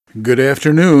Good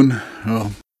afternoon.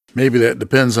 Well, maybe that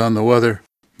depends on the weather,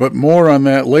 but more on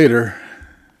that later.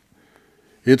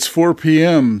 It's 4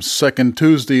 p.m., second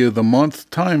Tuesday of the month,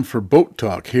 time for Boat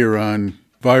Talk here on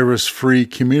virus-free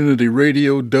community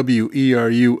radio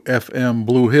WERU-FM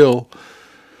Blue Hill.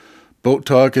 Boat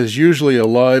Talk is usually a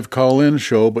live call-in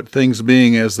show, but things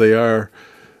being as they are,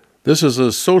 this is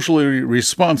a socially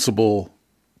responsible,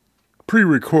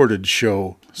 pre-recorded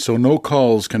show, so no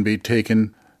calls can be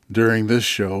taken during this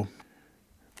show.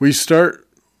 We start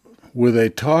with a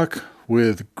talk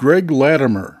with Greg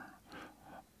Latimer,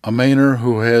 a Mainer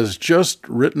who has just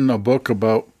written a book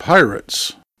about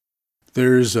pirates.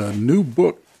 There's a new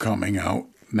book coming out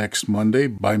next Monday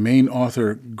by Maine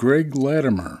author Greg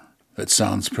Latimer. That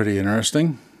sounds pretty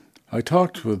interesting. I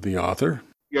talked with the author.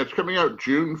 Yeah, it's coming out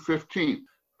June 15th.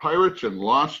 Pirates and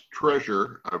Lost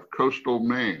Treasure of Coastal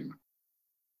Maine.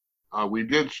 We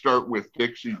did start with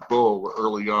Dixie Bull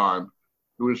early on,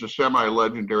 who was a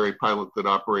semi-legendary pilot that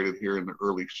operated here in the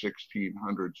early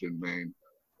 1600s in Maine,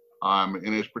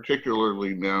 and is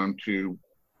particularly known to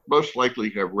most likely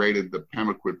have raided the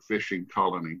Pemaquid fishing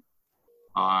colony,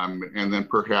 and then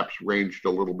perhaps ranged a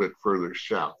little bit further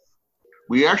south.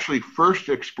 We actually first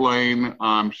explain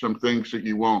some things that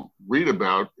you won't read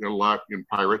about a lot in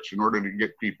Pirates in order to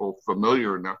get people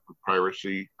familiar enough with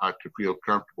piracy to feel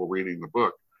comfortable reading the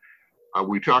book.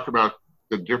 We talk about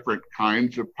the different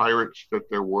kinds of pirates that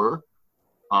there were,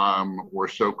 or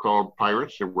so-called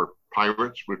pirates. There were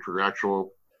pirates, which were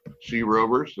actual sea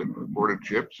rovers that boarded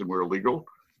ships and were illegal.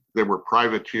 There were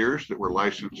privateers that were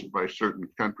licensed by certain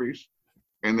countries.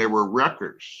 And there were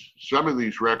wreckers. Some of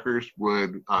these wreckers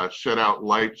would set out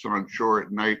lights on shore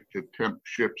at night to tempt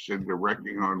ships into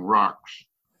wrecking on rocks.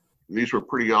 These were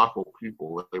pretty awful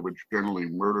people. They would generally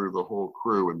murder the whole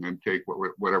crew and then take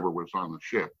whatever was on the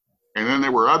ship. And then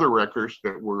there were other wreckers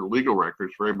that were legal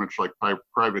wreckers, very much like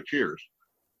privateers,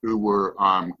 who were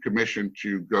commissioned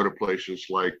to go to places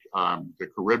like the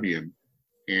Caribbean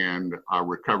and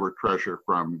recover treasure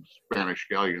from Spanish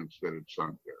galleons that had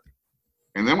sunk there.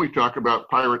 And then we talk about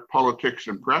pirate politics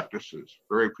and practices.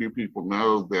 Very few people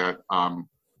know that on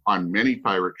many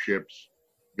pirate ships,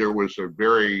 there was a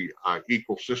very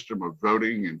equal system of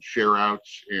voting and share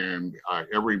outs, and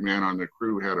every man on the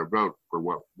crew had a vote for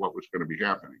what was going to be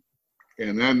happening.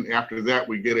 And then after that,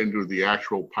 we get into the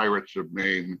actual pirates of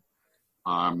Maine,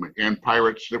 and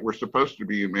pirates that were supposed to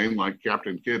be in Maine, like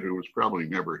Captain Kidd, who was probably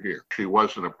never here. He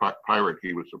wasn't a pirate,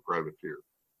 he was a privateer.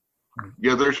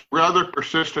 Yeah, there's rather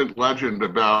persistent legend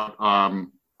about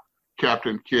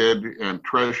Captain Kidd and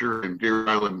treasure in Deer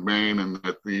Island, Maine, and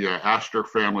that the Astor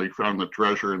family found the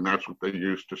treasure, and that's what they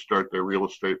used to start their real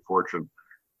estate fortune.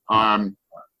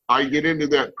 I get into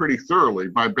that pretty thoroughly.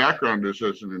 My background is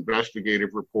as an investigative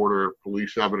reporter,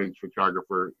 police evidence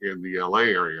photographer in the LA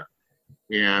area.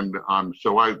 And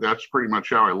so that's pretty much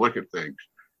how I look at things.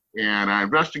 And I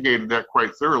investigated that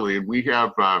quite thoroughly. And we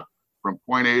have from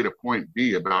point A to point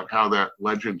B about how that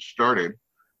legend started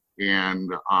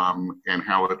and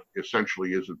how it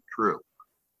essentially isn't true.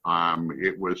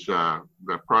 It was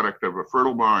the product of a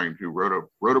fertile mind who wrote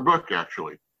a book,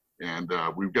 actually. And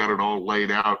we've got it all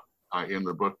laid out in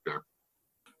the book there.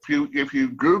 If you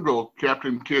Google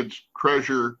Captain Kidd's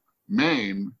Treasure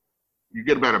Maine, you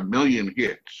get about 1 million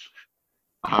hits.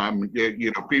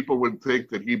 People would think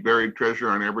that he buried treasure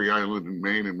on every island in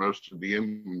Maine and most of the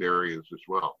inland areas as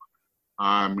well.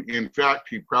 In fact,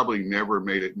 he probably never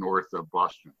made it north of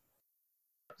Boston.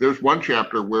 There's one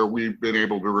chapter where we've been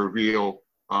able to reveal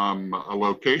a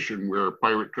location where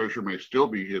pirate treasure may still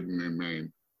be hidden in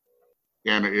Maine,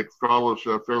 and it follows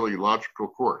a fairly logical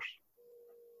course.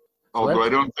 Although I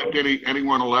don't think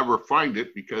anyone will ever find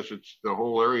it because the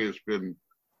whole area has been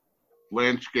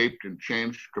landscaped and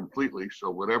changed completely. So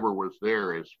whatever was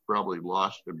there is probably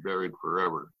lost and buried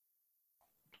forever.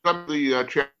 Some of the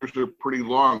chapters are pretty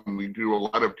long. We do a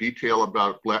lot of detail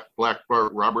about Black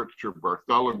Bart Roberts or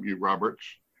Bartholomew Roberts,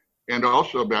 and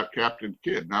also about Captain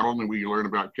Kidd. Not only will you learn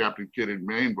about Captain Kidd in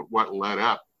Maine, but what led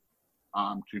up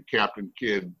to Captain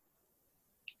Kidd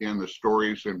and the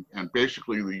stories and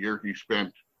basically the year he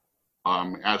spent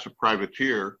as a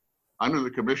privateer under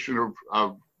the commission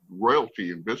of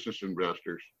royalty and business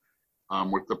investors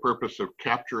with the purpose of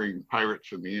capturing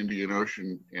pirates in the Indian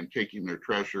Ocean and taking their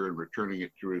treasure and returning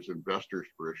it to his investors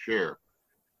for a share.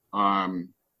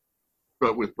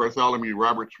 But with Bartholomew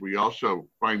Roberts, we also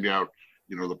find out,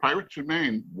 the pirates in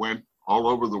Maine went all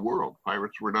over the world.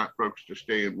 Pirates were not folks to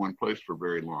stay in one place for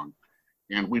very long.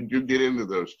 And we do get into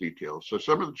those details. So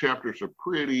some of the chapters are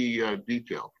pretty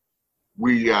detailed.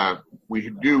 We're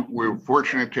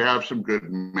fortunate to have some good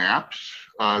maps.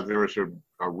 There was a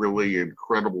really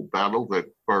incredible battle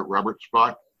that Bart Roberts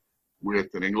fought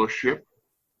with an English ship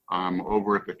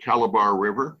over at the Calabar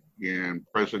River in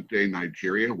present-day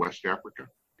Nigeria, West Africa.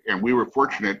 And we were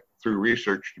fortunate through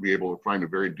research to be able to find a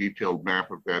very detailed map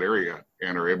of that area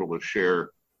and are able to share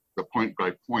the point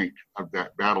by point of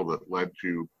that battle that led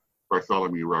to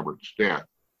Bartholomew Roberts' death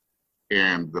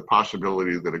and the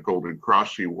possibility that a Golden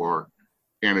Cross Sea War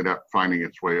ended up finding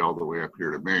its way all the way up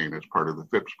here to Maine as part of the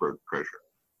Phippsburg treasure.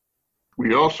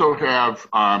 We also have,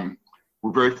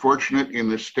 we're very fortunate in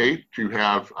this state to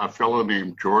have a fellow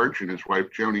named George and his wife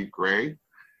Joni Gray,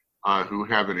 who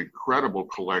have an incredible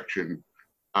collection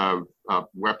of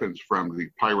weapons from the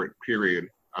pirate period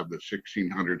of the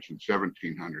 1600s and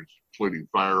 1700s, including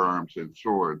firearms and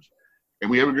swords. And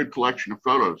we have a good collection of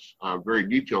photos, very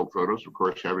detailed photos. Of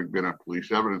course, having been a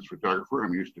police evidence photographer,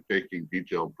 I'm used to taking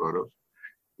detailed photos.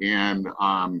 And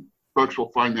folks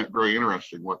will find that very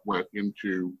interesting, what went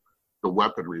into the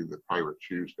weaponry that pirates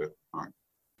used at the time.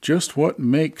 Just what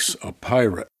makes a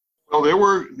pirate? Well,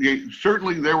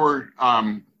 certainly there were,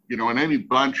 you know, in any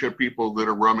bunch of people that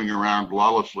are roaming around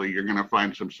lawlessly, you're going to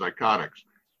find some psychotics.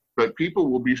 But people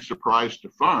will be surprised to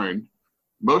find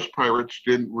most pirates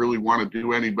didn't really want to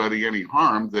do anybody any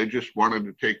harm. They just wanted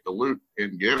to take the loot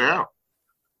and get out.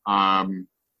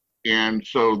 And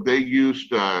so they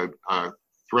used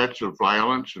threats of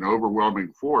violence and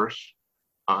overwhelming force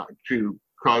to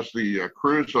cause the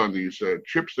crews on these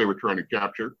ships they were trying to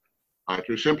capture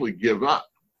to simply give up,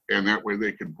 and that way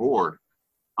they could board.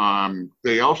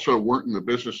 They also weren't in the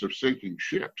business of sinking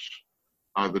ships.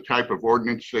 The type of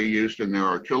ordnance they used in their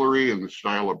artillery and the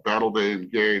style of battle they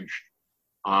engaged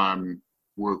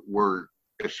were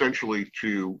essentially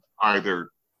to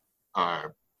either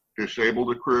disable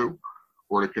the crew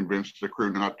or to convince the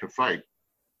crew not to fight.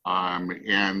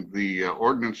 And the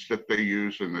ordnance that they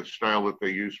use and the style that they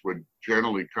use would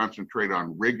generally concentrate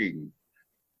on rigging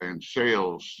and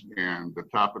sails and the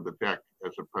top of the deck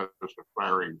as opposed to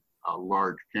firing a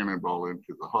large cannonball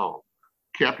into the hull.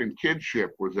 Captain Kidd's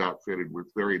ship was outfitted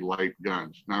with very light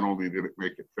guns. Not only did it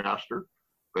make it faster,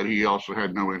 but he also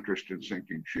had no interest in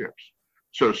sinking ships.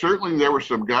 So certainly there were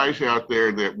some guys out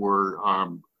there that were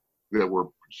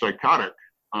psychotic,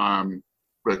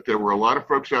 but there were a lot of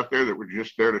folks out there that were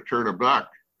just there to turn a buck.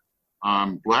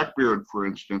 Blackbeard, for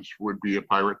instance, would be a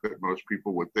pirate that most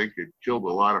people would think had killed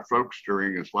a lot of folks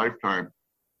during his lifetime,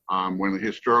 when the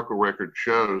historical record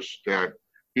shows that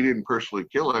he didn't personally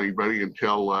kill anybody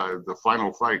until the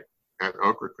final fight at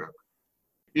Ocracoke.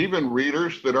 Even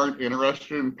readers that aren't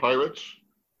interested in pirates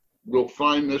will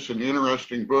find this an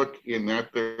interesting book in that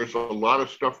there's a lot of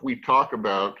stuff we talk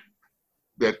about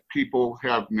that people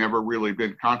have never really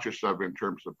been conscious of in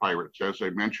terms of pirates. As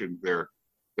I mentioned there,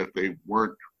 that they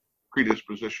weren't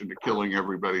predispositioned to killing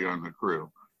everybody on the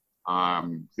crew.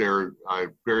 They're a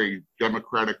very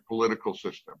democratic political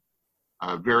system,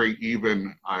 very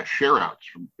even share outs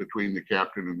between the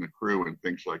captain and the crew and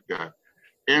things like that.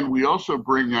 And we also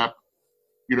bring up,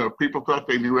 you know, people thought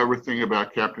they knew everything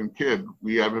about Captain Kidd.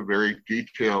 We have a very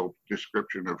detailed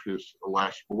description of his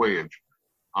last voyage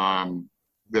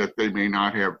that they may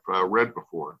not have read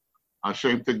before.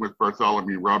 Same thing with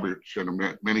Bartholomew Roberts and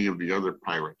many of the other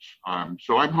pirates.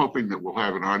 So I'm hoping that we'll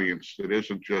have an audience that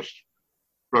isn't just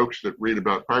folks that read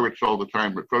about pirates all the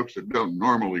time, but folks that don't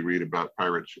normally read about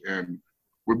pirates and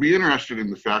would be interested in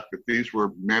the fact that these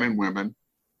were men and women,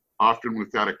 often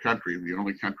without a country. The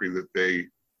only country that they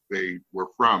were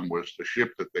from was the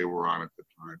ship that they were on at the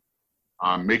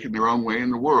time, making their own way in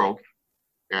the world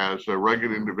as a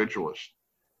rugged individualist.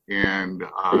 And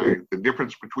the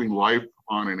difference between life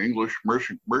on an English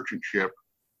merchant ship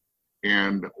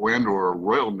and or a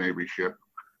Royal Navy ship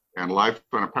and life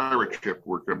on a pirate ship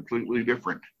were completely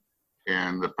different.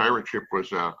 And the pirate ship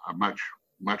was a much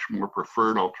more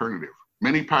preferred alternative.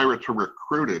 Many pirates were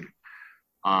recruited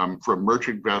from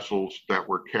merchant vessels that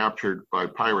were captured by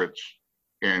pirates,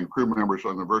 and crew members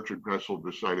on the merchant vessel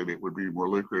decided it would be more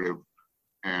lucrative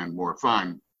and more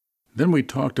fun. Then we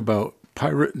talked about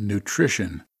pirate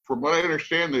nutrition. From what I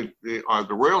understand, the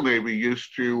Royal Navy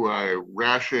used to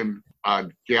ration a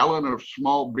gallon of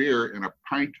small beer and a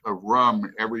pint of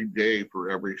rum every day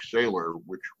for every sailor,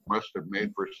 which must have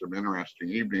made for some interesting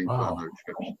evenings on those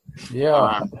ships.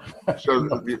 Yeah. So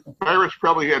the pirates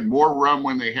probably had more rum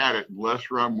when they had it and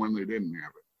less rum when they didn't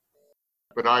have it.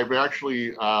 But I've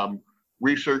actually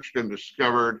researched and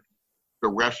discovered the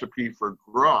recipe for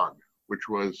grog, which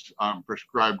was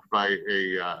prescribed by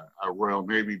a Royal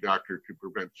Navy doctor to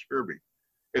prevent scurvy.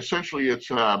 Essentially, it's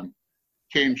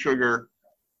cane sugar,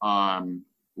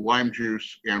 lime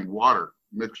juice, and water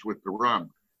mixed with the rum.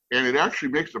 And it actually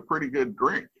makes a pretty good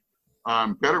drink.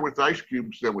 Better with ice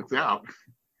cubes than without.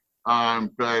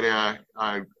 But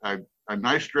I've a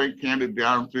nice drink handed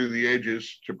down through the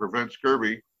ages to prevent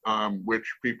scurvy, which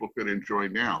people could enjoy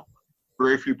now.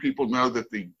 Very few people know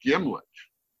that the gimlet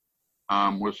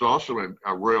was also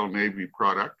a Royal Navy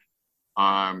product,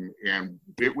 and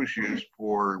it was used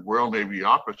for Royal Navy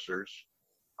officers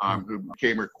who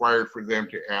became required for them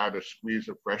to add a squeeze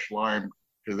of fresh lime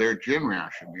to their gin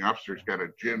ration. The officers got a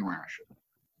gin ration.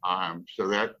 So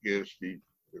that is the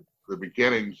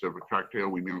beginnings of a cocktail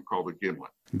we now call the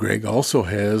gimlet. Greg also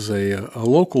has a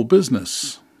local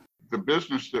business. The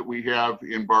business that we have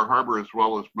in Bar Harbor, as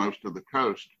well as most of the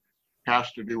coast,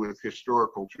 has to do with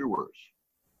historical tours.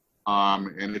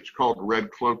 And it's called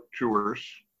Red Cloak Tours.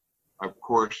 Of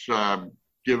course,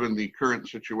 given the current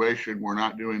situation, we're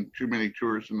not doing too many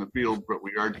tours in the field, but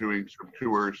we are doing some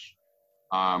tours,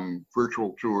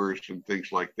 virtual tours and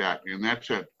things like that. And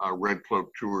that's at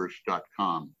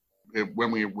redcloaktours.com.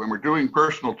 When we're doing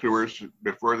personal tours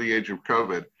before the age of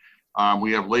COVID,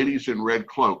 we have ladies in red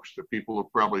cloaks that people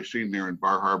have probably seen there in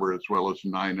Bar Harbor, as well as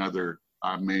 9 other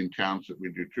main towns that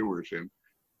we do tours in.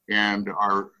 And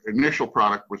our initial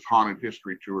product was haunted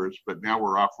history tours, but now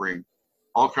we're offering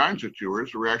all kinds of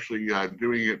tours. We're actually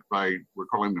doing it we're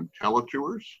calling them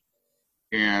teletours.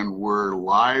 And we're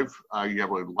live, you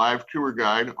have a live tour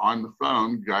guide on the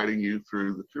phone guiding you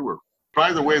through the tour.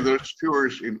 By the way, those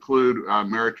tours include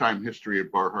maritime history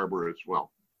at Bar Harbor as well.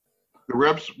 The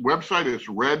website is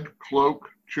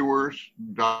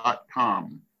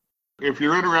redcloaktours.com. If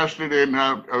you're interested in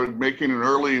making an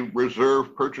early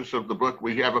reserve purchase of the book,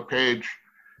 we have a page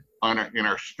in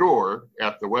our store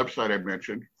at the website I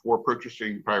mentioned for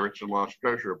purchasing Pirates and Lost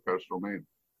Treasure of Coastal Maine.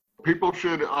 People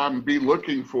should be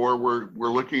looking for, we're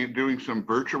looking at doing some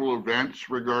virtual events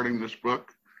regarding this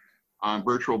book.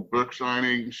 Virtual book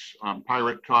signings,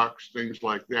 pirate talks, things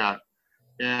like that.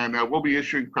 And we'll be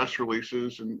issuing press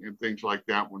releases and things like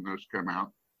that when those come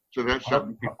out. So that's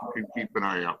something people can keep an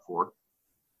eye out for.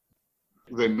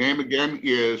 The name again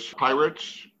is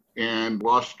Pirates and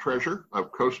Lost Treasure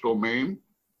of Coastal Maine.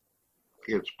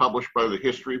 It's published by the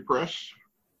History Press.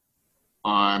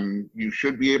 You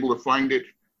should be able to find it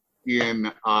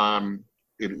in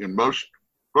most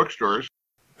bookstores.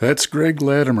 That's Greg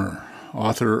Latimer,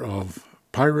 author of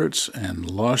Pirates and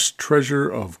Lost Treasure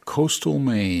of Coastal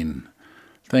Maine.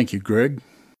 Thank you, Greg.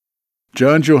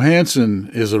 John Johansson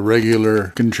is a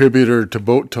regular contributor to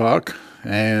Boat Talk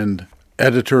and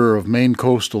editor of Maine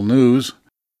Coastal News.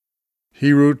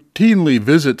 He routinely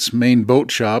visits Maine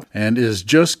Boat Shop and is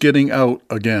just getting out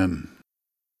again.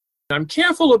 I'm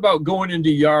careful about going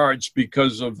into yards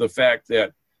because of the fact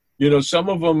that, some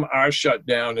of them are shut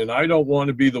down, and I don't want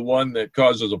to be the one that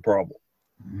causes a problem.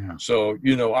 Yeah. So,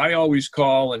 I always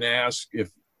call and ask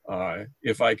if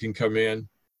I can come in.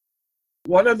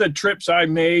 One of the trips I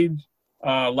made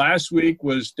last week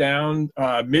was down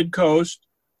mid-coast.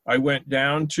 I went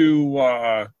down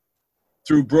to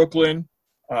through Brooklyn,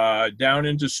 down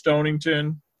into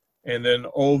Stonington, and then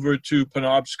over to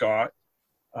Penobscot.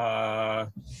 I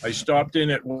stopped in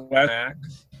at Westmac.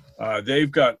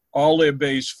 They've got all their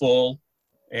bays full,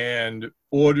 and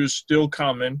orders still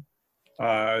coming.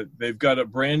 They've got a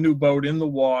brand new boat in the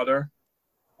water.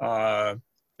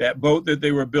 That boat that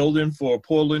they were building for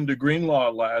poor Linda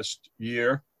Greenlaw last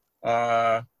year,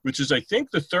 which is, I think,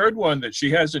 the third one that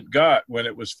she hasn't got when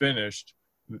it was finished.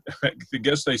 I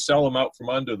guess they sell them out from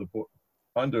under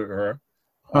her.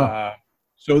 Huh.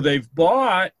 So they've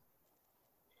bought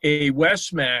a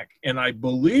Westmac, and I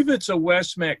believe it's a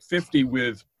Westmac 50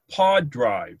 with pod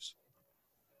drives.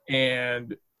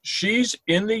 And she's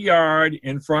in the yard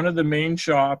in front of the main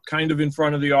shop, kind of in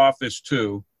front of the office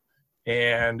too.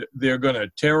 And they're going to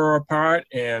tear her apart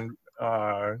and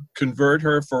convert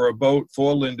her for a boat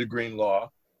for Linda Greenlaw.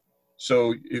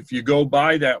 So if you go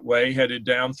by that way, headed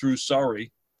down through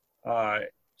Surrey,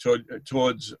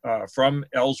 towards from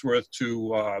Ellsworth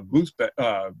to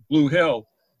Blue Hill,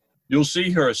 you'll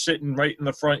see her sitting right in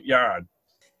the front yard.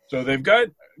 So they've got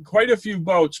quite a few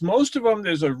boats. Most of them,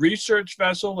 there's a research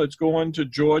vessel that's going to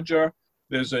Georgia.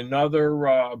 There's another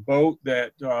boat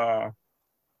that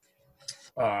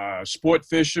Sport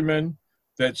Fisherman,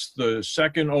 that's the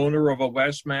second owner of a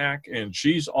Westmac, and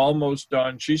she's almost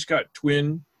done. She's got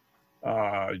twin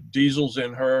diesels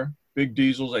in her, big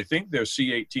diesels. I think they're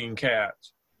C-18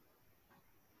 Cats.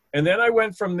 And then I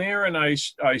went from there and I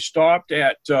stopped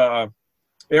at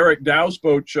Eric Dow's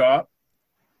boat shop,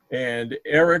 and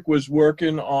Eric was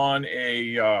working on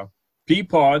a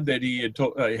Peapod that he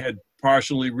had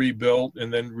partially rebuilt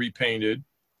and then repainted.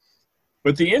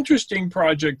 But the interesting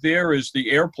project there is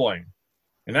the airplane.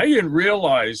 And I didn't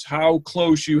realize how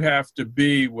close you have to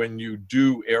be when you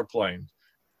do airplanes.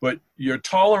 But your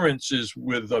tolerance is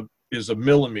a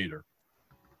millimeter.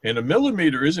 And a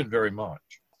millimeter isn't very much.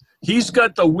 He's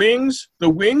got the wings. The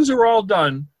wings are all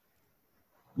done.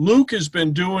 Luke has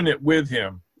been doing it with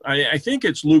him. I think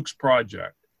it's Luke's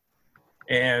project.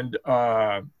 And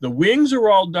the wings are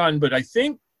all done, but I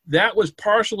think that was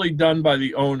partially done by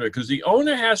the owner, because the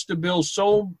owner has to build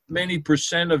so many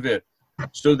 % of it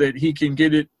so that he can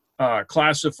get it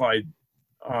classified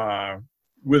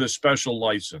with a special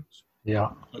license. Yeah.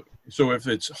 So if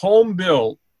it's home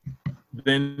built,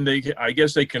 then I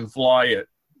guess they can fly it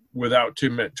without too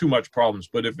much problems.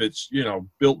 But if it's,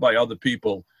 built by other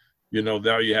people,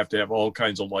 now you have to have all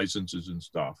kinds of licenses and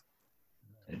stuff.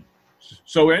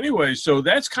 So anyway, so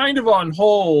that's kind of on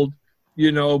hold,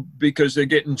 because they're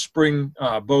getting spring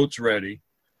boats ready.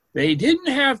 They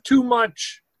didn't have too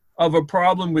much of a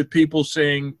problem with people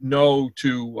saying no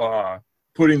to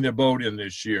putting their boat in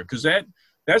this year, because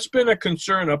that's been a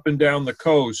concern up and down the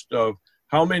coast of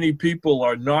how many people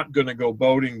are not going to go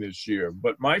boating this year.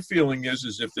 But my feeling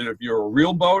is if you're a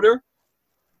real boater,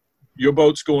 your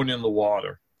boat's going in the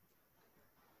water.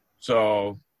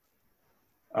 So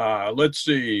let's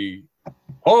see.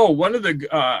 Oh, one of the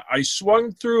I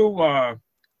swung through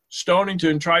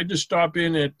Stonington, tried to stop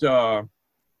in at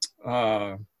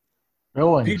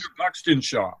Peter Buxton's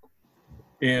shop,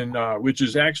 which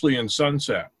is actually in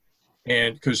Sunset,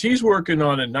 and because he's working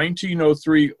on a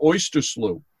 1903 oyster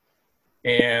sloop,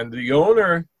 and the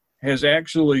owner has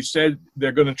actually said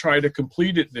they're going to try to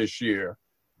complete it this year,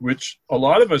 which a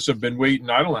lot of us have been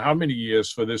waiting, I don't know how many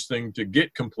years for this thing to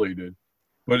get completed,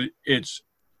 but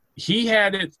he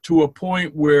had it to a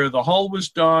point where the hull was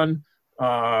done,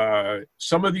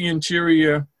 some of the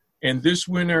interior, and this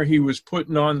winter he was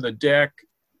putting on the deck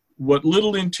what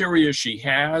little interior she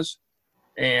has,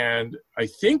 and I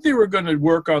think they were going to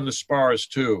work on the spars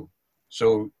too.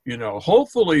 So,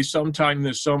 hopefully sometime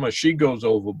this summer she goes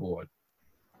overboard.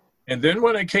 And then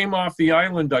when I came off the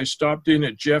island, I stopped in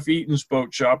at Jeff Eaton's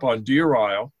boat shop on Deer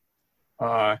Isle.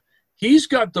 He's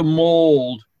got the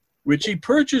mold, which he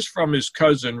purchased from his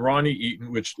cousin, Ronnie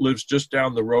Eaton, which lives just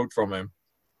down the road from him.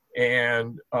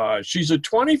 And she's a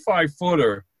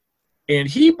 25-footer, and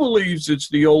he believes it's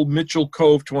the old Mitchell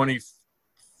Cove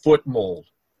 20-foot mold,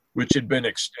 which had been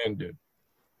extended.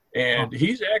 And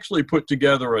he's actually put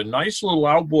together a nice little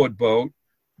outboard boat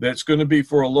that's going to be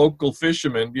for a local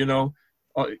fisherman.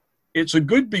 It's a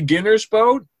good beginner's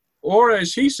boat, or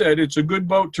as he said, it's a good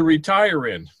boat to retire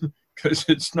in because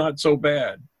it's not so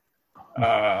bad.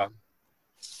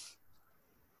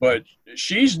 But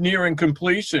she's nearing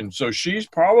completion, so she's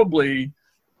probably,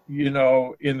 in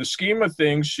the scheme of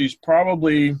things, she's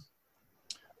probably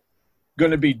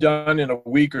going to be done in a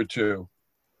week or two.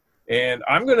 And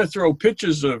I'm going to throw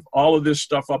pictures of all of this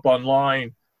stuff up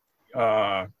online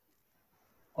on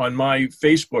my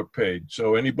Facebook page.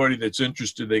 So anybody that's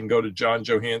interested, they can go to John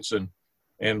Johansson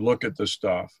and look at the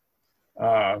stuff.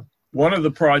 One of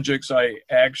the projects I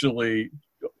actually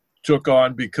took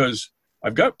on because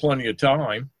I've got plenty of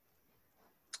time.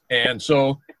 And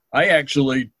so I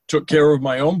actually took care of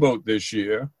my own boat this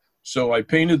year. So I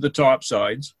painted the top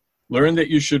sides, learned that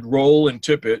you should roll and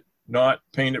tip it, not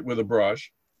paint it with a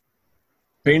brush.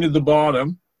 Painted the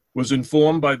bottom, was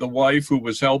informed by the wife who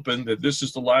was helping that this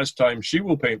is the last time she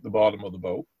will paint the bottom of the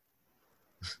boat.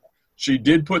 She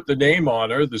did put the name on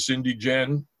her, the Cindy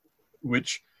Jen,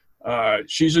 which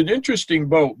she's an interesting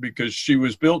boat because she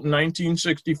was built in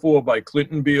 1964 by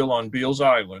Clinton Beale on Beale's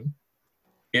Island.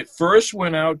 It first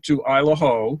went out to Isla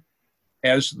Ho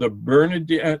as the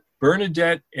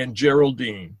Bernadette and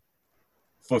Geraldine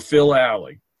for Phil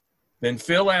Alley. Then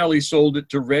Phil Alley sold it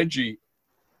to Reggie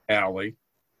Alley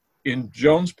in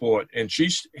Jonesport, and she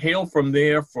hailed from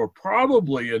there for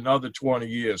probably another 20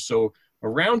 years. So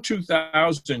around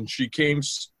 2000, she came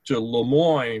to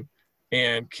Lemoyne,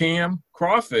 and Cam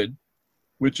Crawford,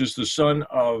 which is the son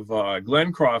of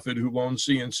Glenn Crawford, who owns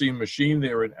CNC Machine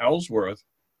there in Ellsworth,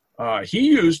 he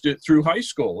used it through high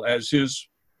school as his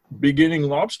beginning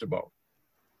lobster boat.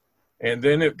 And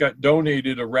then it got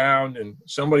donated around, and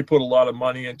somebody put a lot of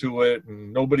money into it,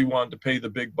 and nobody wanted to pay the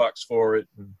big bucks for it,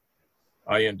 and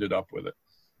I ended up with it.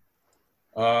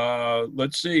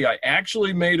 Let's see. I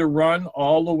actually made a run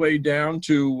all the way down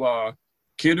to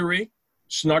Kittery,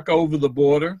 snuck over the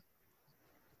border,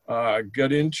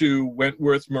 got into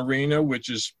Wentworth Marina, which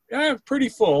is pretty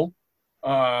full.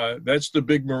 That's the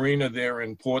big marina there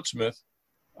in Portsmouth,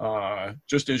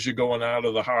 just as you're going out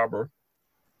of the harbor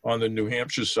on the New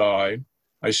Hampshire side.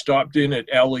 I stopped in at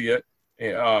Elliott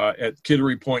at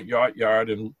Kittery Point Yacht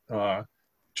Yard and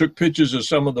took pictures of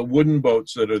some of the wooden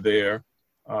boats that are there.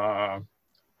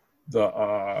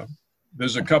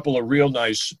 There's a couple of real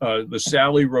nice, the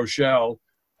Sally Rochelle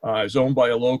It's owned by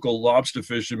a local lobster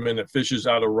fisherman that fishes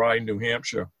out of Rye, New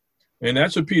Hampshire. And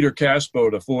that's a Peter Cass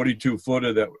boat, a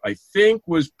 42-footer that I think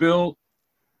was built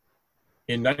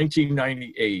in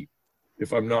 1998,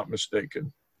 if I'm not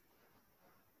mistaken.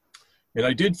 And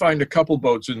I did find a couple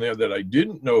boats in there that I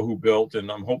didn't know who built,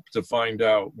 and I'm hoping to find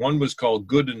out. One was called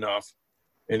Good Enough,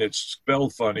 and it's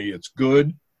spelled funny. It's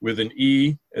good with an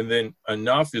E, and then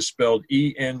enough is spelled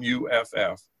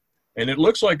E-N-U-F-F. And it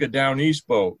looks like a Down East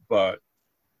boat, but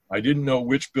I didn't know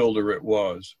which builder it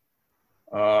was.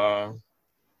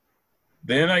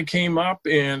 Then I came up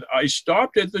and I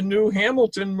stopped at the new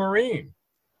Hamilton Marine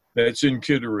that's in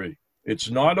Kittery. It's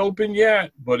not open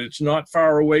yet, but it's not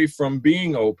far away from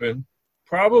being open.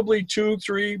 Probably 2,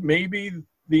 3, maybe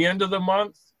the end of the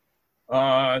month.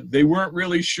 They weren't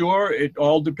really sure. It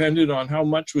all depended on how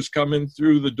much was coming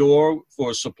through the door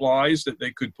for supplies that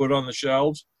they could put on the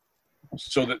shelves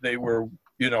so that they were,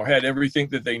 had everything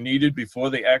that they needed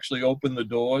before they actually opened the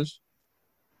doors.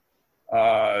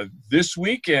 This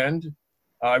weekend,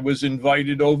 I was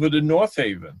invited over to North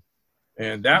Haven,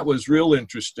 and that was real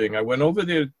interesting. I went over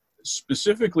there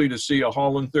specifically to see a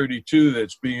Holland 32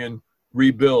 that's being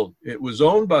rebuilt. It was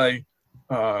owned by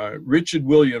Richard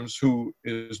Williams, who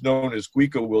is known as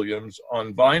Guico Williams,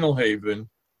 on Vinyl Haven,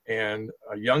 and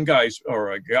a guy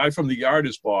from the yard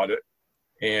has bought it,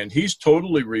 and he's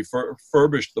totally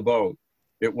refurbished the boat.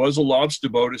 It was a lobster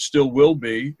boat. It still will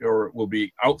be, or it will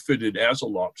be outfitted as a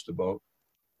lobster boat.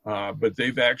 But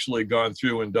they've actually gone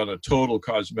through and done a total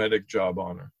cosmetic job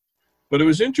on her. But it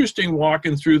was interesting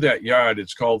walking through that yard.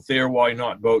 It's called Thayer Why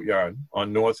Not Boatyard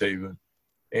on North Haven.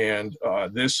 And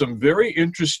there's some very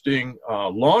interesting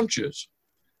launches.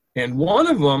 And one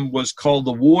of them was called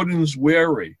the Warden's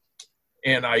Wherry.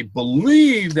 And I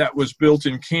believe that was built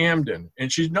in Camden.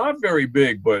 And she's not very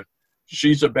big, but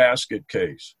she's a basket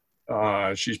case.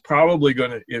 She's probably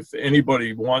going to, if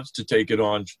anybody wants to take it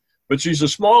on, but she's a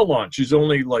small launch. She's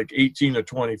only like 18 or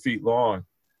 20 feet long,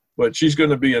 but she's going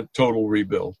to be a total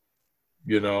rebuild,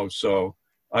 so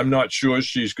I'm not sure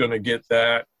she's going to get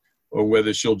that or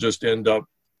whether she'll just end up,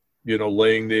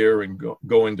 laying there and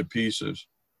go into pieces.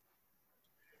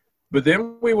 But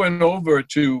then we went over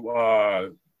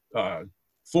to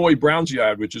Foy Brown's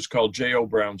yard, which is called J.O.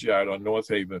 Brown's yard on North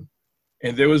Haven.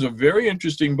 And there was a very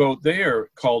interesting boat there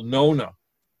called Nona.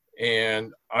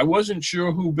 And I wasn't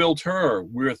sure who built her.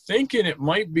 We're thinking it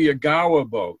might be a Gower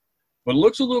boat, but it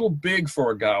looks a little big for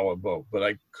a Gower boat, but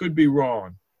I could be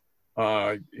wrong.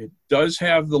 It does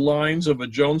have the lines of a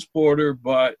Jones Porter,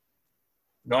 but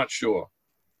not sure.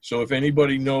 So if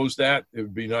anybody knows that, it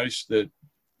would be nice that,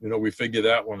 we figure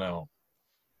that one out.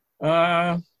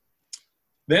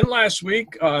 Then last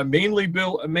week, mainly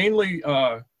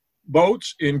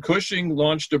boats in Cushing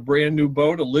launched a brand new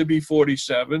boat, a Libby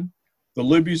 47. The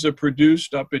Libbies are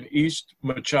produced up in East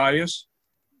Machias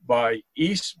by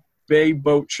East Bay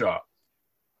Boat Shop.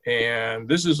 And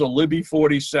this is a Libby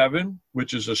 47,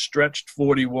 which is a stretched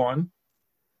 41.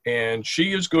 And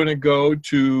she is going to go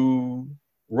to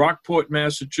Rockport,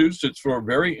 Massachusetts for a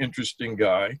very interesting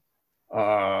guy,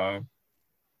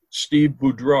 Steve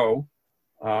Boudreau.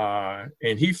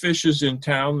 And he fishes in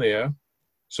town there.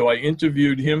 So I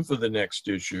interviewed him for the next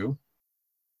issue.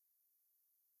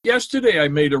 Yesterday, I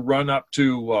made a run up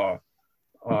to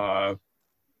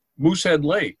Moosehead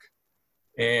Lake,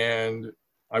 and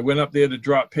I went up there to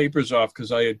drop papers off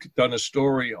because I had done a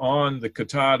story on the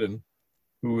Katahdin,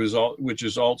 which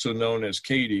is also known as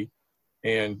Katie,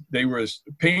 and they were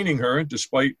painting her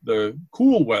despite the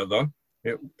cool weather.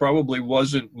 It probably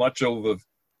wasn't much over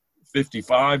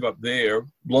 55 up there,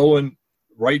 blowing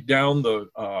right down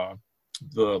the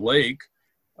lake,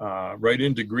 right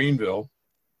into Greenville.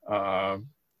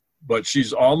 But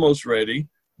she's almost ready.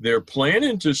 They're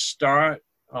planning to start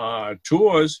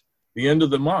tours the end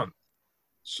of the month.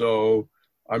 So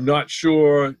I'm not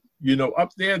sure,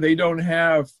 up there they don't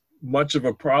have much of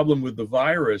a problem with the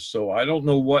virus. So I don't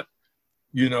know what,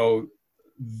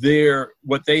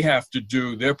 what they have to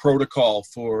do, their protocol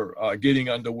for getting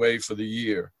underway for the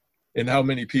year and how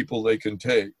many people they can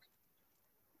take.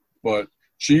 But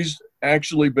she's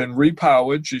actually been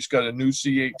repowered. She's got a new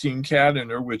C-18 cat in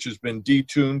her, which has been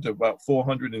detuned to about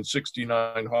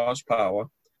 469 horsepower.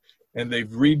 And they've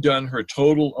redone her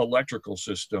total electrical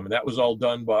system. And that was all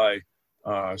done by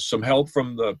some help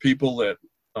from the people that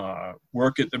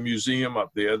work at the museum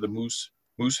up there, the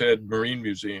Moosehead Marine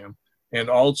Museum, and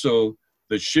also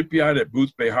the shipyard at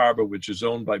Boothbay Harbor, which is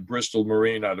owned by Bristol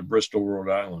Marine out of Bristol,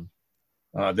 Rhode Island.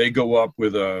 They go up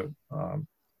with a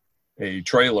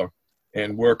trailer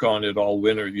and work on it all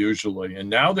winter usually. And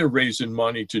now they're raising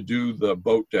money to do the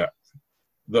boat deck,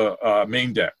 the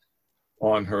main deck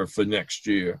on her for next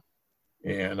year.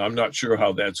 and I'm not sure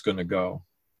how that's going to go.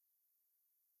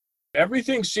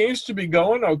 Everything seems to be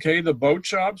going okay. The boat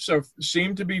shops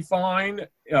seem to be fine.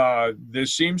 There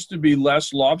seems to be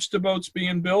less lobster boats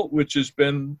being built, which has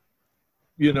been,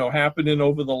 happening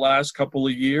over the last couple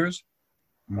of years.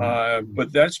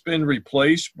 But that's been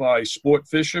replaced by sport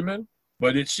fishermen.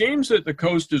 But it seems that the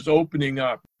coast is opening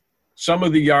up. Some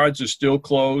of the yards are still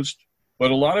closed,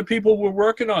 but a lot of people were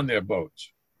working on their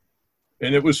boats.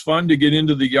 And it was fun to get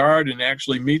into the yard and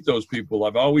actually meet those people.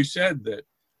 I've always said that,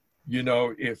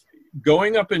 if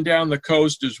going up and down the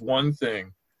coast is one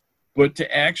thing, but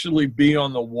to actually be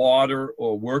on the water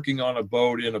or working on a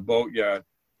boat in a boatyard,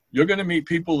 you're going to meet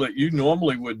people that you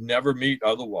normally would never meet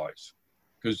otherwise,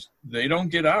 because they don't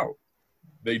get out.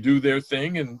 They do their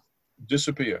thing and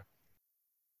disappear.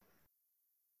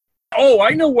 Oh, I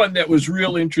know one that was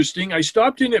real interesting. I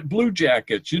stopped in at Blue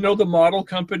Jackets, the model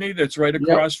company that's right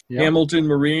across Hamilton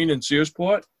Marine and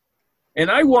Searsport.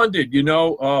 And I wondered,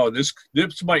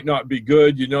 this might not be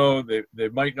good. They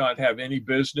might not have any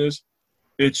business.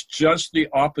 It's just the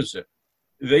opposite.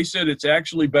 They said it's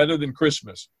actually better than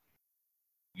Christmas.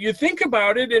 You think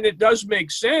about it, and it does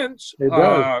make sense. It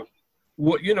does.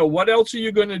 What else are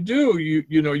you going to do?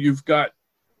 You've got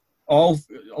a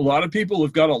lot of people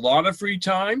have got a lot of free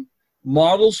time.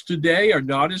 Models today are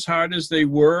not as hard as they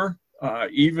were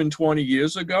even 20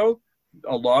 years ago.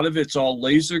 A lot of it's all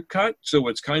laser cut, so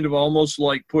it's kind of almost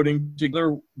like putting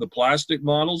together the plastic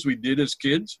models we did as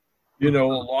kids. A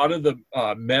lot of the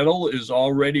metal is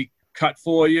already cut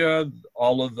for you.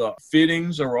 All of the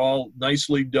fittings are all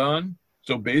nicely done.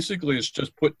 So basically, it's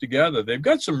just put together. They've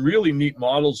got some really neat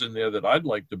models in there that I'd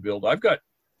like to build. I've got,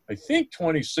 I think,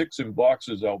 26 in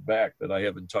boxes out back that I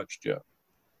haven't touched yet.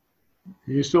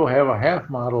 You still have a half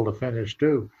model to finish,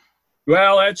 too.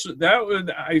 Well, I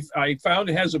found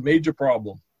it has a major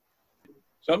problem.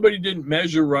 Somebody didn't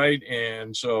measure right,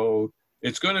 and so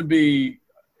it's going to be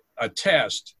a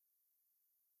test.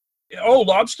 Oh,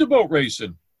 lobster boat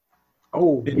racing.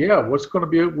 Oh, yeah. What's going to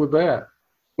be with that?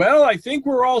 Well, I think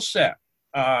we're all set.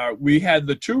 We had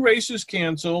the 2 races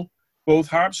canceled, both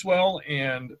Harpswell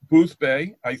and Booth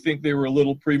Bay. I think they were a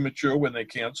little premature when they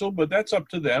canceled, but that's up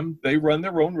to them. They run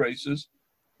their own races.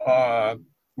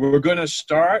 We're going to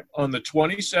start on the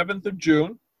 27th of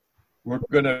June.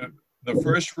 The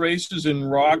first race is in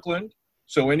Rockland.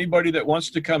 So anybody that wants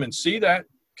to come and see that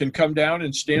can come down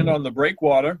and stand on the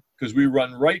breakwater, because we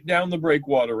run right down the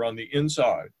breakwater on the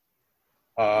inside.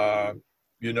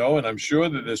 And I'm sure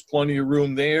that there's plenty of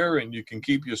room there, and you can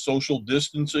keep your social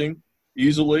distancing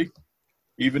easily,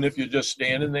 even if you're just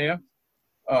standing there.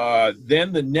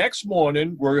 Then the next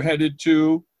morning, we're headed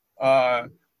to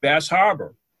Bass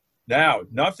Harbor. Now,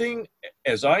 nothing,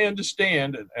 as I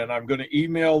understand, and I'm going to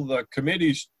email the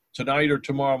committees tonight or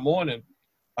tomorrow morning,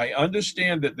 I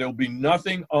understand that there'll be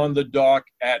nothing on the dock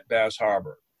at Bass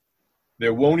Harbor.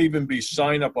 There won't even be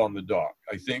sign up on the dock.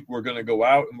 I think we're going to go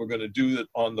out and we're going to do it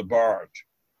on the barge.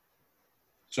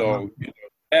 So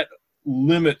that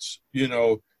limits,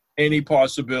 any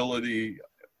possibility,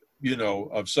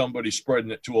 of somebody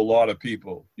spreading it to a lot of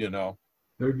people, Yeah,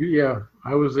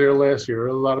 I was there last year.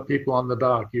 A lot of people on the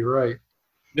dock. You're right.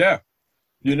 Yeah.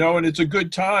 And it's a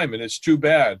good time, and it's too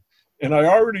bad. And I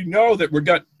already know that we've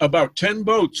got about 10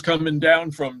 boats coming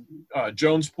down from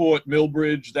Jonesport,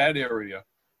 Millbridge, that area.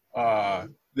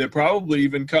 They probably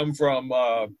even come from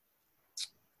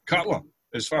Cutler,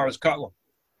 as far as Cutler.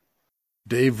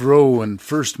 Dave Rowe and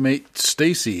first mate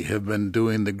Stacy have been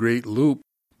doing the Great Loop,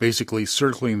 basically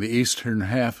circling the eastern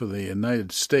half of the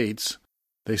United States.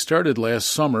 They started last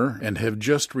summer and have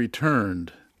just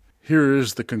returned. Here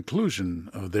is the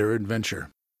conclusion of their adventure.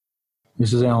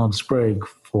 This is Alan Sprague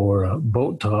for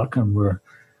Boat Talk, and we're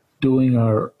doing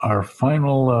our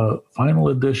final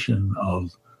edition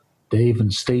of Dave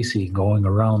and Stacy going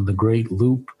around the Great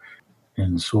Loop.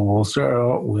 And so we'll start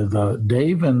out with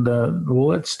Dave, and we'll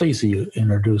let Stacy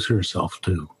introduce herself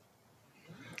too.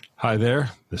 Hi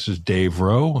there. This is Dave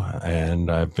Rowe,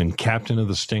 and I've been captain of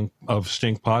the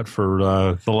Stinkpot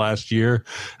for the last year.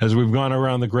 As we've gone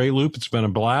around the Great Loop, it's been a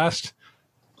blast.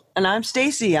 And I'm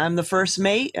Stacy. I'm the first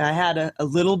mate. I had a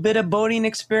little bit of boating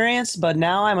experience, but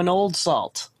now I'm an old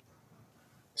salt.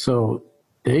 So,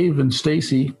 Dave and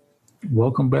Stacy,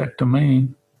 welcome back to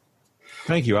Maine.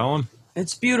 Thank you, Alan.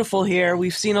 It's beautiful here.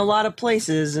 We've seen a lot of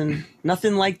places, and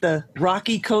nothing like the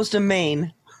rocky coast of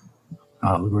Maine.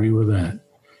 I'll agree with that.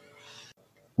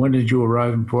 When did you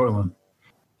arrive in Portland?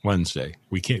 Wednesday.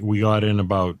 We got in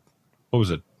about,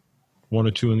 1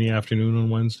 or 2 in the afternoon on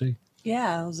Wednesday?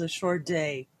 Yeah, it was a short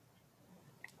day.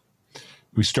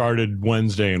 We started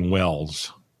Wednesday in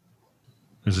Wells.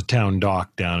 There's a town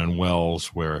dock down in Wells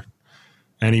where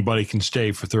anybody can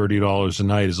stay for $30 a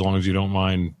night as long as you don't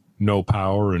mind no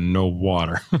power and no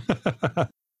water.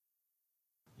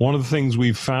 One of the things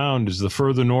we've found is the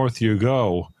further north you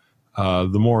go,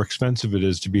 the more expensive it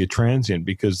is to be a transient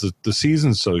because the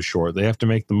season's so short. They have to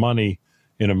make the money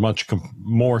in a much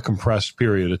more compressed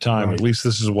period of time. Right. At least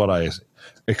this is what I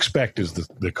expect is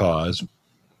the cause.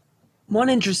 One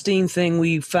interesting thing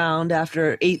we found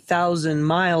after 8,000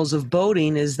 miles of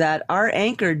boating is that our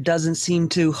anchor doesn't seem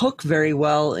to hook very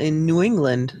well in New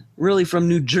England, really from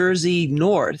New Jersey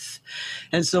north.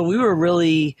 And so we were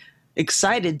really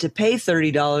excited to pay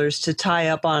 $30 to tie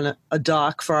up on a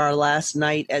dock for our last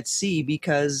night at sea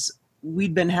because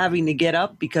we'd been having to get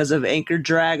up because of anchor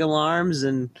drag alarms.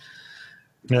 And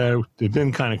yeah, it's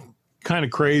been kind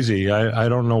of crazy. I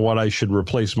don't know what I should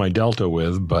replace my Delta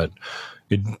with, but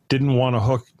it didn't want to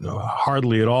hook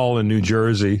hardly at all in New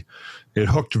Jersey. It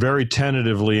hooked very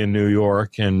tentatively in New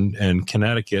York and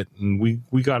Connecticut, and we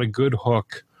got a good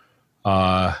hook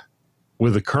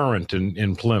with a current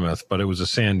in Plymouth, but it was a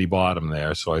sandy bottom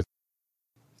there. So I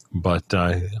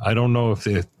don't know if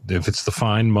it's the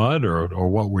fine mud or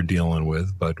what we're dealing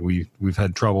with, but we've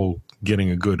had trouble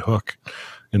getting a good hook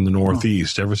in the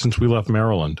Northeast ever since we left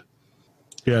Maryland.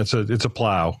 Yeah, it's a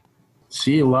plow.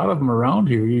 See a lot of them around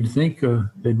here. You'd think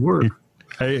they'd work.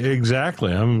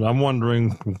 Exactly. I'm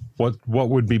wondering what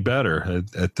would be better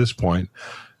at this point.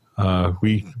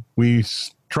 We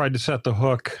tried to set the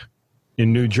hook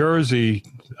in New Jersey,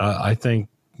 I think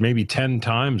maybe 10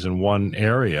 times in one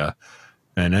area,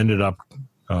 and ended up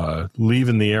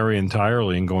leaving the area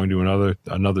entirely and going to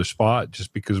another spot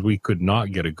just because we could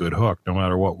not get a good hook no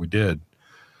matter what we did.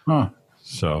 Huh.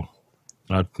 So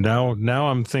now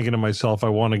I'm thinking to myself, I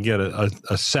want to get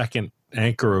a second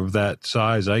anchor of that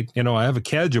size. I have a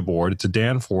kedge aboard. It's a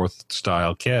Danforth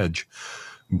style kedge,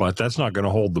 but that's not going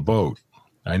to hold the boat.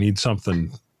 I need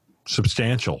something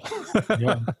substantial.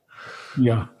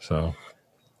 Yeah. So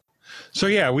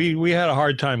yeah, we had a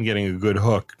hard time getting a good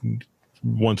hook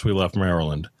once we left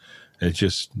Maryland. It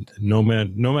just no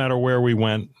matter where we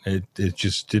went, it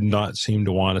just did not seem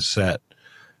to want to set.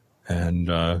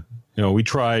 And we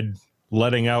tried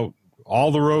letting out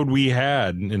all the road we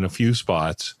had in a few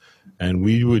spots, and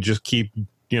we would just keep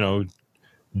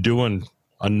doing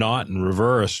a knot in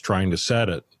reverse trying to set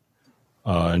it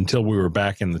until we were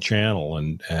back in the channel.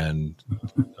 And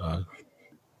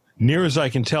near as I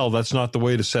can tell, that's not the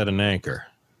way to set an anchor.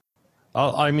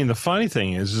 I mean, the funny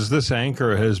thing is this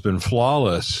anchor has been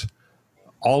flawless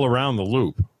all around the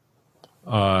loop.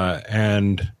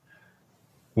 And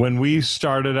when we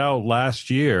started out last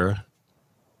year,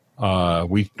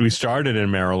 we started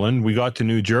in Maryland. We got to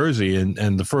New Jersey,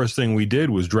 and the first thing we did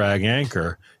was drag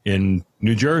anchor in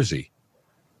New Jersey.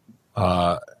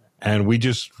 And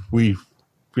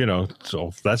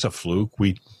so that's a fluke.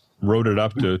 We wrote it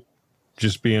up to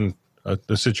just being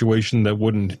a situation that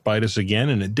wouldn't bite us again,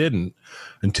 and it didn't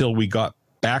until we got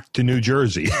back to New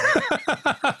Jersey.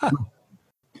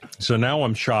 So now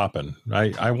I'm shopping.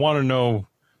 I want to know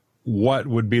what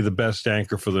would be the best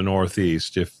anchor for the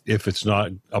Northeast if it's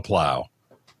not a plow.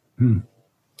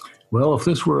 Well, if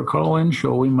this were a call-in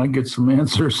show, we might get some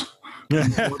answers.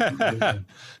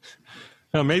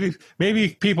 Now, maybe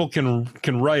people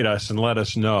can write us and let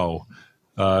us know.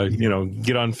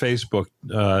 Get on Facebook,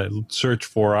 search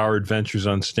for Our Adventures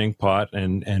on Stinkpot,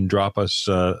 and drop us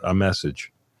a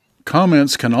message.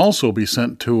 Comments can also be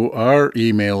sent to our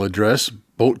email address,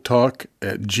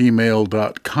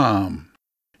 boattalk@gmail.com.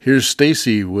 Here's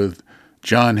Stacy with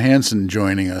John Hansen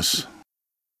joining us.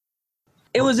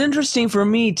 It was interesting for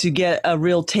me to get a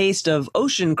real taste of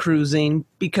ocean cruising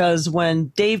because when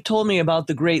Dave told me about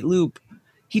the Great Loop,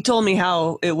 he told me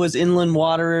how it was inland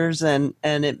waters and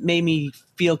it made me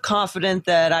feel confident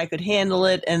that I could handle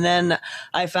it. And then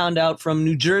I found out from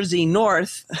New Jersey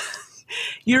north,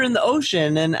 you're in the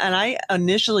ocean. And I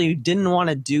initially didn't want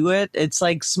to do it. It's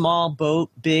like small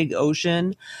boat, big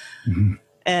ocean. Mm-hmm.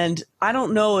 And I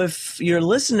don't know if your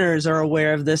listeners are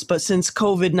aware of this, but since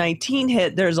COVID-19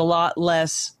 hit, there's a lot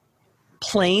less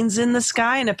planes in the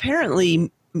sky. And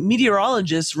apparently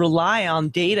meteorologists rely on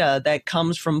data that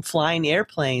comes from flying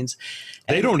airplanes.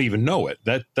 They don't even know it.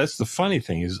 That's the funny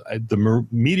thing is the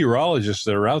meteorologists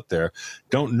that are out there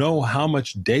don't know how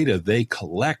much data they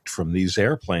collect from these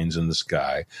airplanes in the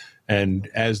sky. And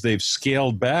as they've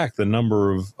scaled back the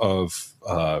number of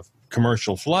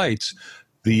commercial flights,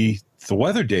 the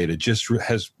weather data just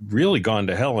has really gone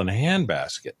to hell in a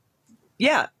handbasket.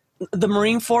 Yeah. The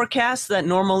marine forecast that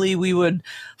normally we would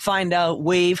find out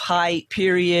wave height,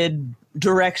 period,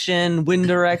 direction, wind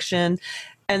direction,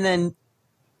 and then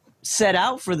set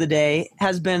out for the day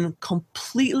has been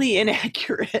completely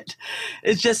inaccurate.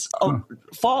 It's just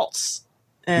false.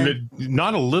 And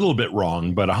not a little bit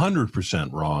wrong, but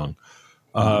 100% wrong.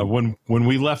 When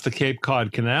we left the Cape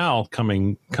Cod Canal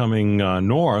coming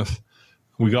north,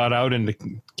 we got out into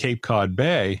Cape Cod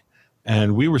Bay,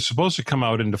 and we were supposed to come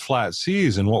out into flat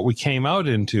seas. And what we came out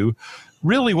into,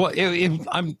 really,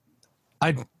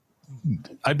 I'd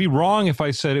be wrong if I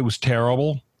said it was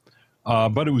terrible.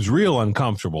 But it was real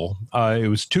uncomfortable. It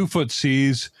was 2-foot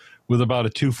seas with about a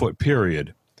 2-foot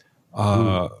period,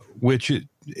 which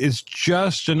is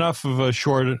just enough of a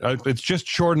short. It's just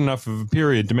short enough of a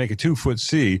period to make a 2-foot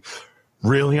sea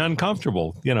really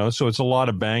uncomfortable. So it's a lot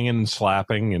of banging and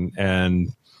slapping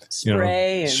and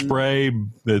spray, spray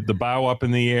the bow up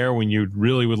in the air when you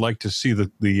really would like to see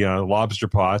the lobster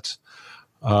pots,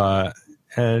 and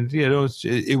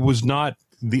it was not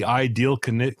the ideal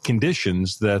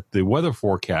conditions that the weather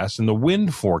forecast and the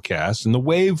wind forecast and the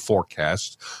wave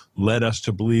forecast led us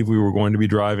to believe we were going to be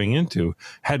driving into.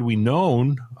 Had we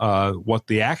known what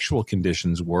the actual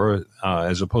conditions were,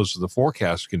 as opposed to the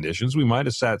forecast conditions, we might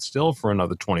have sat still for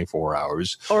another 24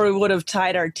 hours. Or we would have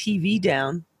tied our TV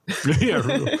down.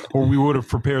 Yeah, or we would have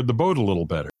prepared the boat a little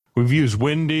better. We've used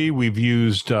Windy, we've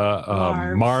used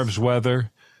Marv's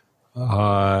weather,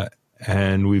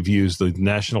 and we've used the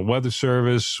National Weather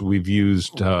Service. We've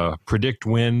used Predict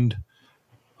Wind,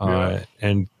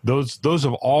 and those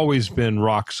have always been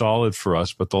rock solid for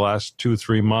us. But the last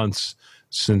 2-3 months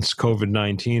since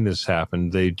COVID-19 has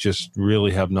happened, they just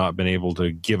really have not been able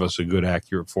to give us a good,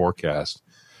 accurate forecast.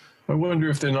 I wonder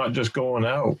if they're not just going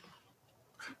out.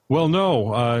 Well,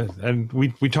 no, and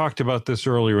we talked about this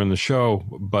earlier in the show,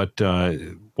 but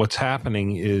what's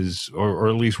happening is, or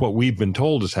at least what we've been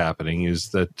told is happening,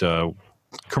 is that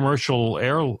commercial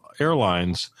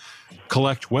airlines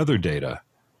collect weather data.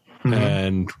 Mm-hmm.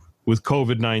 And with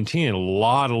COVID-19, a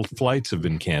lot of flights have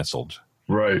been canceled.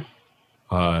 Right.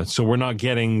 So we're not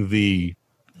getting the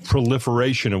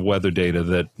proliferation of weather data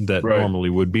that normally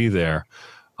would be there.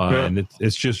 And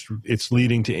it's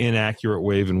leading to inaccurate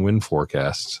wave and wind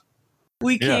forecasts.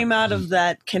 We came out of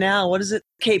that canal. What is it?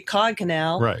 Cape Cod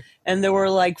Canal. Right. And there were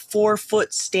like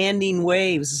 4-foot standing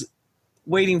waves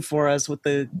waiting for us with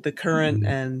the current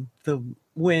and the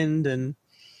wind and.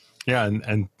 Yeah,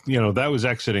 and that was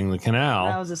exiting the canal.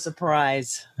 That was a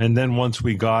surprise. And then once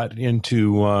we got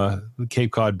into the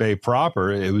Cape Cod Bay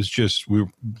proper, it was just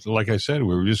like I said,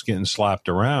 we were just getting slapped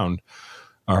around.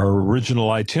 Our original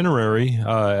itinerary,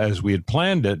 as we had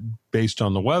planned it, based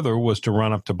on the weather, was to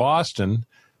run up to Boston,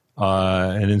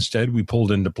 and instead we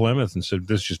pulled into Plymouth and said,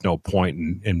 "There's just no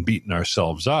point in beating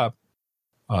ourselves up."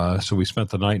 So we spent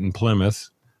the night in Plymouth,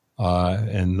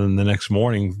 and then the next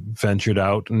morning ventured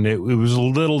out, and it was a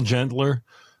little gentler.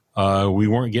 We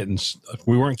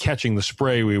weren't catching the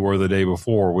spray we were the day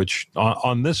before, which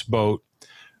on this boat.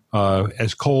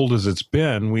 As cold as it's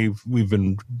been, we've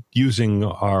been using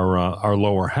our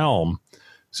lower helm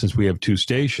since we have 2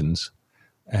 stations,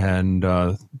 and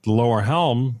the lower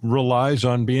helm relies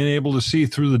on being able to see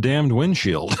through the damned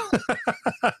windshield.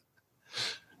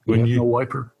 No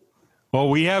wiper. Well,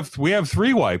 we have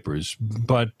 3 wipers,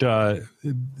 but the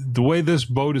way this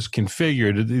boat is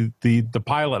configured, the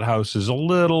pilot house is a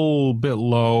little bit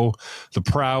low, the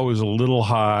prow is a little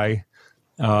high,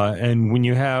 and when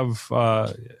you have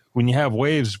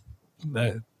waves,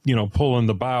 pulling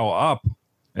the bow up,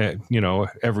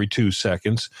 every 2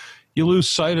 seconds, you lose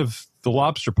sight of the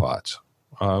lobster pots,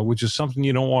 which is something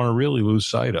you don't want to really lose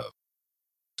sight of.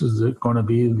 This is going to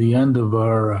be the end of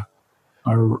our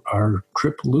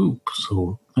trip loop.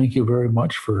 So thank you very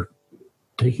much for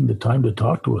taking the time to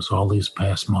talk to us all these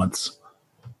past months.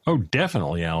 Oh,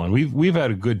 definitely, Alan. We've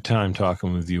had a good time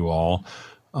talking with you all.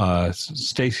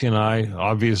 Stacy and I,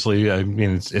 obviously, I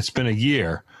mean, it's been a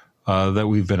year that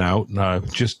we've been out,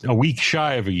 just a week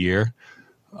shy of a year,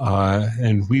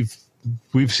 and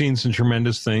we've seen some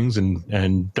tremendous things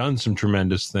and done some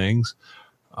tremendous things,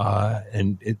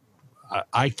 and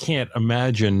I can't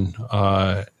imagine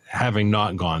having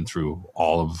not gone through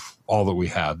all that we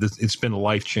have. It's been a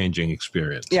life-changing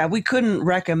experience. Yeah, we couldn't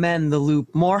recommend the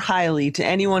loop more highly to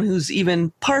anyone who's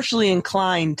even partially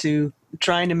inclined to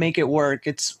trying to make it work.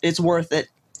 It's worth it.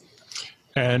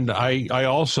 And I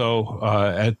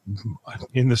also,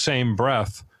 in the same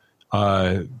breath,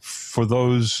 for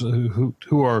those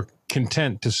who are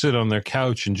content to sit on their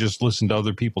couch and just listen to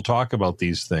other people talk about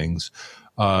these things,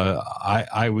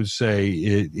 I would say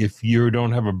if you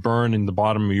don't have a burn in the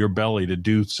bottom of your belly to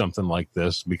do something like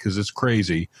this, because it's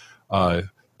crazy, by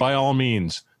all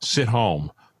means, sit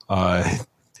home.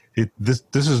 this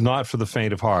is not for the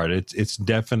faint of heart. It's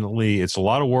definitely, it's a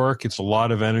lot of work. It's a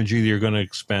lot of energy that you're going to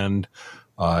expend.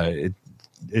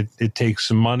 It takes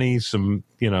some money, some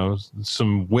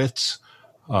wits,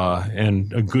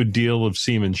 and a good deal of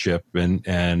seamanship. And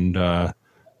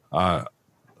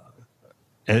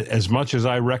as much as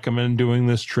I recommend doing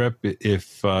this trip,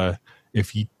 if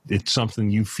it's something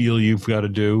you feel you've got to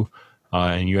do,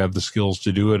 and you have the skills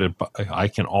to do it, I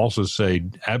can also say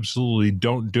absolutely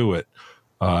don't do it.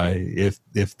 If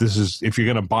you're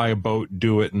going to buy a boat,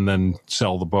 do it and then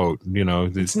sell the boat.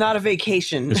 It's not a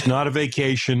vacation. It's not a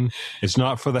vacation. It's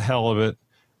not for the hell of it.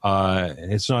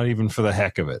 It's not even for the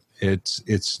heck of it.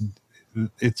 It's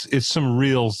some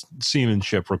real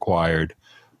seamanship required.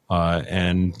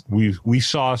 And we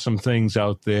saw some things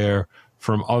out there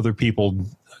from other people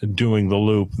doing the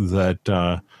loop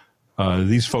that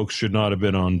these folks should not have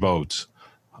been on boats.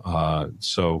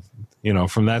 So,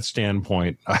 from that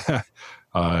standpoint,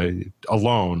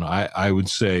 alone, I would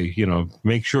say,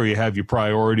 make sure you have your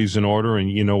priorities in order and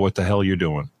you know what the hell you're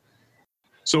doing.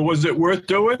 So was it worth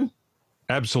doing?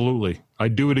 Absolutely.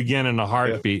 I'd do it again in a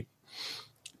heartbeat.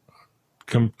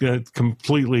 Yeah.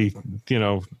 Completely,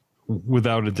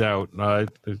 without a doubt.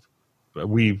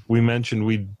 We mentioned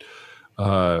we'd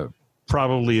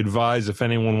probably advise, if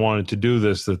anyone wanted to do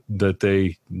this, that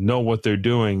they know what they're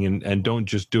doing and don't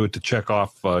just do it to check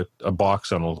off a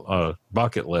box on a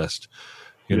bucket list.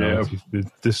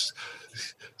 This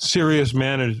serious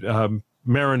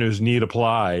mariners need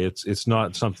apply. It's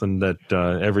not something that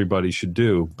everybody should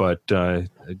do, but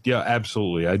yeah,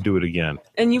 absolutely, I'd do it again.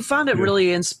 And you found it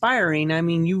really inspiring. I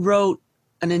mean, you wrote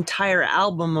an entire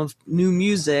album of new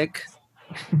music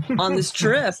on this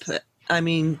trip. I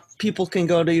mean, people can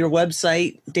go to your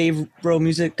website,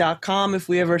 daverowemusic.com, if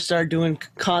we ever start doing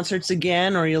concerts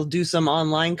again, or you'll do some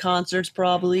online concerts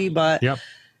probably. But yep.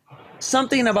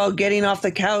 Something about getting off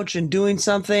the couch and doing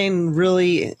something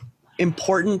really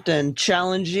important and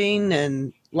challenging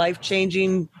and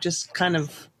life-changing just kind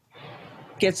of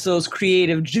gets those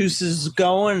creative juices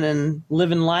going and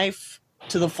living life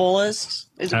to the fullest.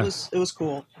 It was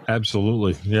cool.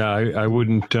 Absolutely. Yeah, I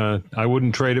wouldn't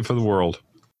trade it for the world.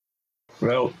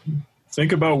 Well,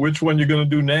 think about which one you're going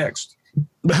to do next.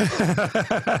 Maybe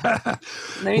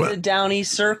the Downey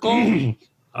Circle.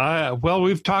 Well,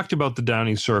 we've talked about the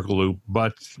Downey Circle loop,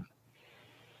 but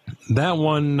that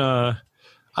one, I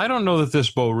don't know that this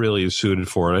boat really is suited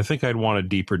for it. I think I'd want a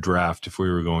deeper draft if we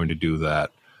were going to do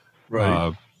that.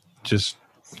 Right.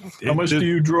 How much do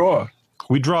you draw?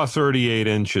 We draw 38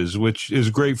 inches, which is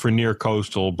great for near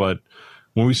coastal, but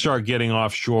when we start getting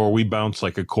offshore, we bounce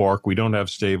like a cork. We don't have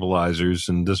stabilizers,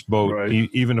 and this boat, right.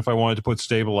 Even if I wanted to put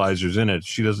stabilizers in it,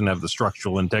 she doesn't have the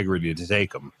structural integrity to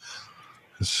take them.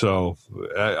 So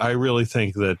I really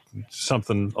think that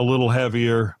something a little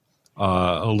heavier,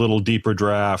 a little deeper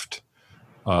draft,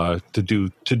 to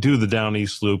do the Down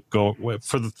East loop.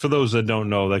 For those that don't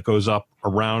know, that goes up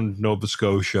around Nova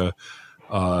Scotia,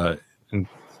 and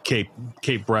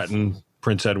Cape Breton,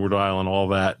 Prince Edward Island, all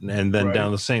that, and then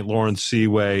down the St. Lawrence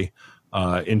Seaway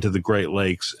into the Great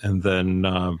Lakes, and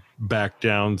then back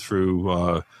down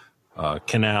through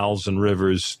canals and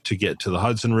rivers to get to the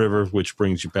Hudson River, which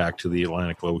brings you back to the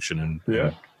Atlantic Ocean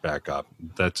and back up.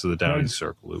 That's the Down East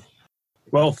Circle loop.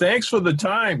 Well, thanks for the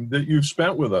time that you've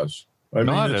spent with us.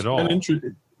 Not at all.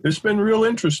 It's been real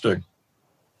interesting.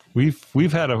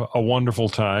 We've had a wonderful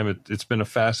time. It's been a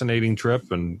fascinating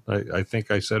trip, and I think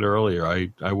I said earlier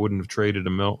I wouldn't have traded a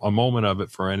moment of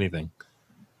it for anything.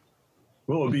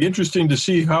 Well, it'd be interesting to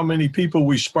see how many people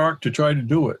we spark to try to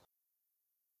do it.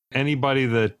 Anybody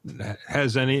that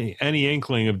has any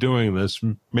inkling of doing this,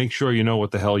 make sure you know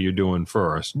what the hell you're doing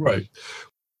first. Right.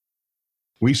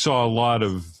 We saw a lot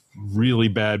of really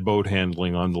bad boat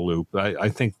handling on the loop. I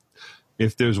think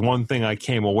if there's one thing I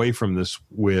came away from this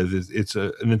with, it's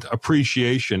an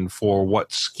appreciation for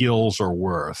what skills are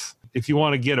worth. If you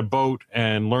want to get a boat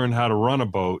and learn how to run a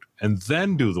boat and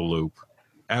then do the loop,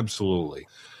 absolutely.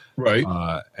 Right.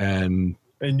 And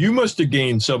you must have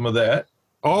gained some of that.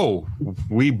 Oh,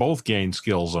 we both gained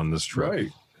skills on this trip.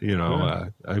 Right. You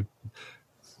know,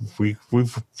 we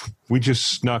just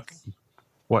snuck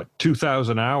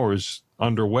 2,000 hours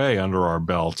underway under our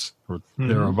belts or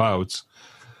thereabouts.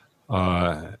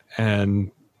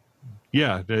 And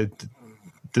yeah,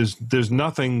 there's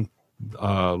nothing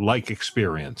like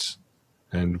experience,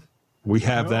 and we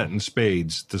have that in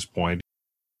spades at this point.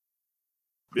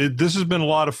 This has been a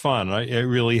lot of fun. It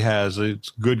really has. It's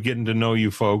good getting to know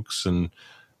you folks and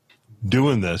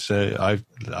doing this. I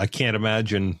can't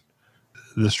imagine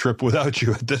this trip without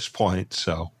you at this point.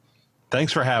 So,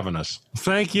 Thanks for having us.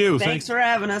 Thank you. Thanks for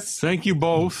having us. Thank you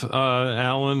both,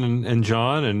 Alan and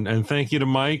John, and thank you to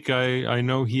Mike. I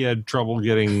know he had trouble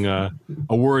getting a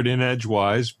word in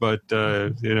edgewise, but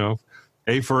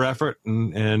A for effort,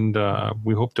 and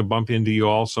we hope to bump into you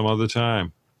all some other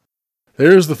time.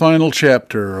 There's the final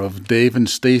chapter of Dave and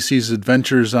Stacy's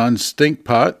adventures on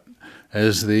Stinkpot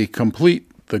as they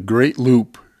complete the Great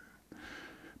Loop.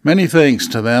 Many thanks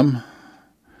to them.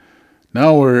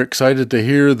 Now we're excited to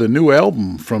hear the new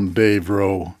album from Dave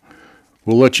Rowe.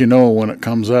 We'll let you know when it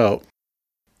comes out.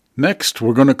 Next,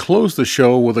 we're going to close the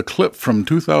show with a clip from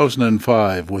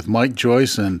 2005 with Mike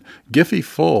Joyce and Giffy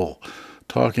Full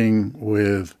talking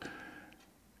with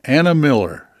Anna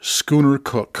Miller, schooner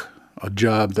cook, a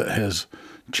job that has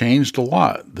changed a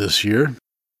lot this year.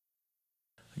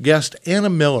 Guest Anna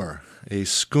Miller, a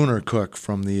schooner cook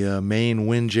from the Maine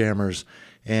Windjammers.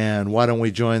 And why don't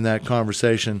we join that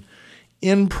conversation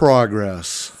in progress?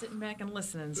 Sitting back and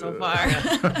listening so far.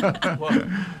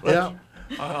 Yeah.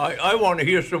 I want to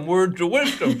hear some words of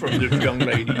wisdom from this young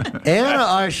lady. Anna,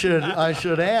 I should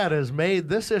add, has made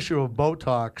this issue of Boat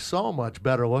Talk so much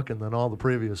better looking than all the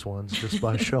previous ones just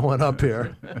by showing up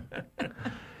here.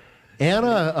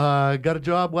 Anna got a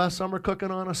job last summer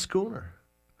cooking on a schooner,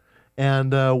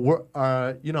 and you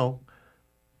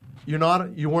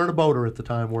weren't a boater at the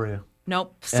time, were you?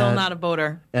 Nope, still not a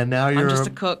boater. And now I'm just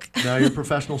a cook. Now you're a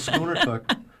professional schooner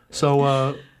cook.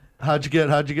 So how'd you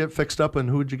get fixed up, and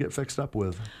who'd you get fixed up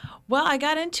with? Well, I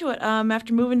got into it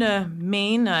after moving to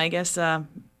Maine, I guess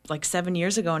like 7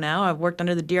 years ago now. I've worked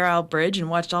under the Deer Isle Bridge and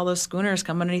watched all those schooners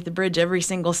come underneath the bridge every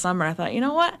single summer. I thought, you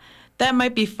know what? That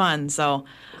might be fun. So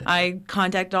I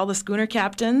contacted all the schooner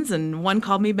captains, and one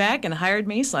called me back and hired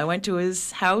me. So I went to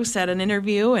his house, had an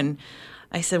interview, and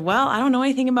I said, well, I don't know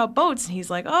anything about boats. And he's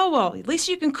like, oh, well, at least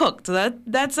you can cook. So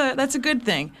that's a good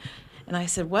thing. And I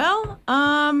said, well,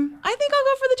 I think I'll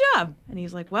go for the job. And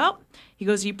he's like, well, he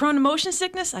goes, are you prone to motion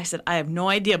sickness? I said, I have no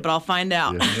idea, but I'll find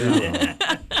out. Yeah.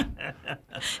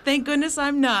 Thank goodness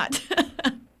I'm not.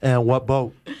 And what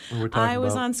boat were we talking about? I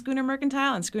was on Schooner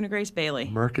Mercantile and Schooner Grace Bailey.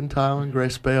 Mercantile and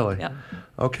Grace Bailey. Yep.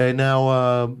 Okay,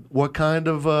 now what kind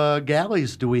of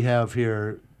galleys do we have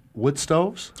here? Wood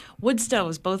stoves? Wood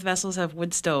stoves. Both vessels have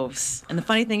wood stoves. And the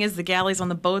funny thing is the galleys on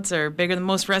the boats are bigger than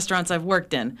most restaurants I've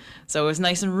worked in. So it was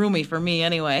nice and roomy for me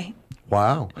anyway.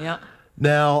 Wow. Yeah.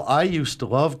 Now, I used to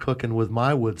love cooking with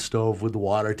my wood stove with the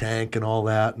water tank and all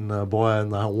that. And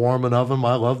and the warming oven,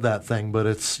 I love that thing. But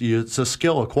it's a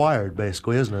skill acquired,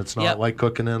 basically, isn't it? It's not like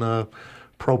cooking in a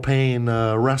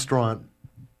propane restaurant.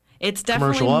 It's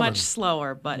definitely much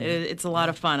slower, but it's a lot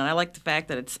of fun. And I like the fact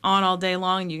that it's on all day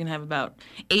long. You can have about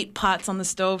 8 pots on the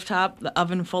stovetop, the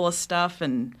oven full of stuff,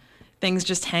 and things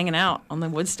just hanging out on the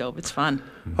wood stove. It's fun.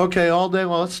 Okay, all day.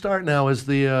 Well, let's start now. Is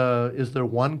there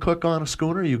one cook on a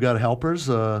schooner? You got helpers?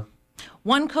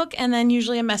 One cook and then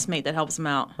usually a messmate that helps them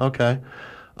out. Okay.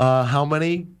 How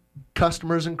many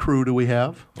customers and crew do we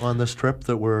have on this trip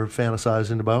that we're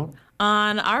fantasizing about?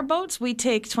 On our boats, we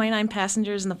take 29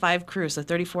 passengers and the 5 crew, so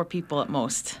 34 people at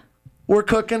most. We're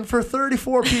cooking for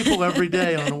 34 people every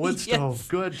day on a wood stove. Yes.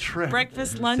 Good trip.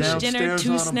 Breakfast, lunch, dinner, Downstairs 2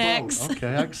 on a snacks. boat.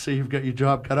 Okay, I can see you've got your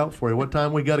job cut out for you. What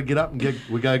time we got to get up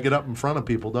we got to get up in front of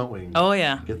people, don't we? Oh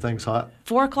yeah. Get things hot.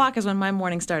 4 o'clock is when my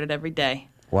morning started every day.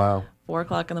 Wow. 4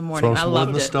 o'clock in the morning. Throw some I wood loved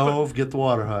in the it. stove, get the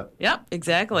water hot. Yep,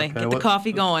 exactly. Okay, Get the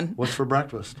coffee going. What's for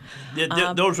breakfast?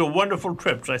 Those are wonderful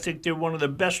trips. I think they're one of the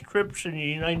best trips in the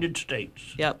United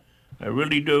States. Yep. I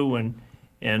really do,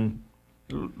 and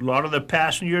a lot of the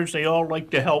passengers, they all like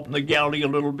to help in the galley a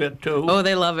little bit too. Oh,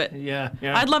 they love it. Yeah.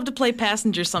 I'd love to play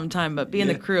passenger sometime, but being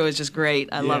the crew is just great.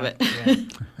 I love it.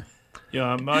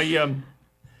 Yeah,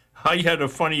 I had a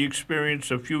funny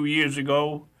experience a few years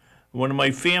ago. One of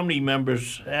my family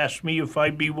members asked me if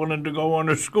I'd be willing to go on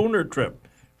a schooner trip.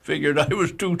 Figured I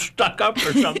was too stuck up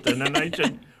or something, and I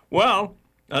said, well,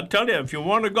 I'll tell you, if you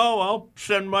want to go, I'll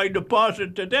send my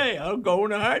deposit today. I'll go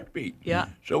in a heartbeat. Yeah.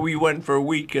 So we went for a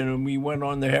week, and we went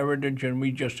on the Heritage, and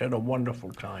we just had a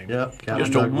wonderful time. Yeah.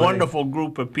 Just a wonderful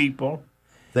group of people.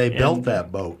 They built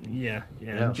that boat. Yeah.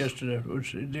 Yes.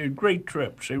 They're great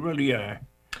trips. They really are.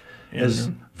 There's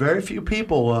very few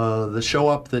people that show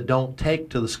up that don't take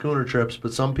to the schooner trips,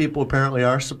 but some people apparently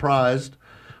are surprised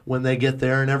when they get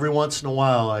there. And every once in a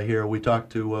while, I hear we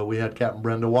had Captain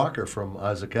Brenda Walker from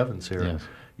Isaac Evans here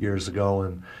years ago,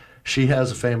 and she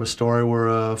has a famous story where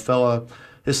a fella,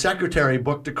 his secretary,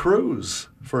 booked a cruise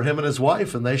for him and his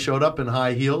wife, and they showed up in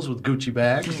high heels with Gucci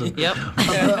bags and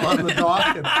on the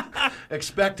dock, and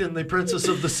expecting the Princess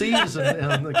of the Seas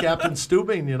and the Captain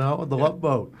Stubing, the Love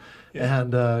Boat.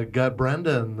 And got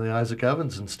Brenda and the Isaac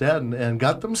Evans instead, and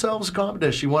got themselves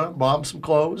accommodated. She went up, bought them some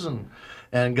clothes,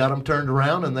 and got them turned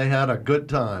around, and they had a good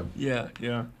time. Yeah,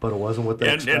 yeah. But it wasn't what they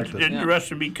And it's expected.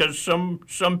 interesting because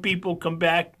some people come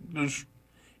back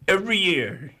every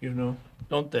year,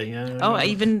 don't they?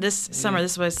 Even this summer,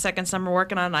 this was second summer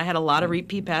working on it, I had a lot of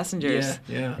repeat passengers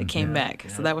that came back.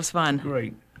 So that was fun.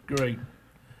 Great.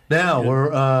 Now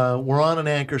we're on an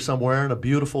anchor somewhere in a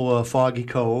beautiful foggy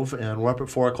cove, and we're up at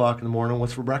 4:00 in the morning.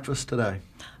 What's for breakfast today?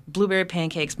 Blueberry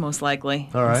pancakes, most likely.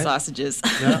 All right. And sausages.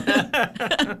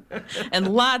 Yeah.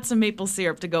 And lots of maple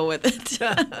syrup to go with it.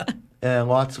 And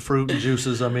lots of fruit and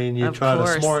juices. I mean, you Of try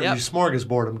course, to yep. you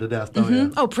smorgasbord them to death, don't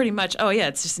you? Oh, pretty much. Oh, yeah,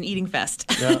 it's just an eating fest.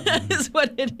 Yeah. Is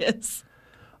what it is.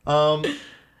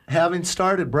 Having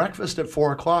started breakfast at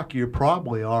 4:00, you're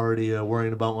probably already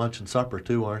worrying about lunch and supper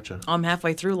too, aren't you? I'm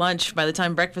halfway through lunch by the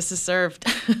time breakfast is served.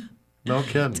 No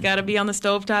kidding. It's got to be on the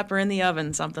stovetop or in the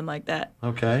oven, something like that.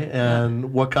 Okay,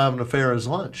 and what kind of an affair is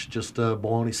lunch? Just a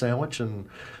bologna sandwich and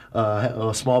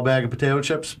a small bag of potato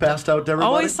chips passed out to everybody?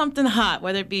 Always something hot,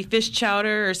 whether it be fish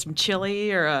chowder or some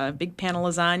chili or a big pan of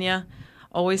lasagna.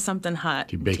 Always something hot.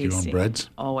 Do you bake your own tasty. breads?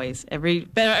 Always. Every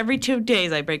 2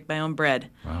 days I bake my own bread.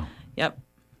 Wow. Yep.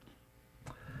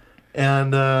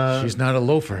 And she's not a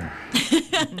loafer.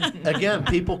 again,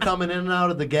 people coming in and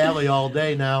out of the galley all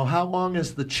day now. How long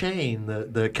is the chain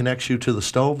that connects you to the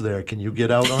stove there? Can you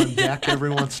get out on deck every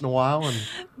once in a while? And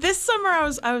This summer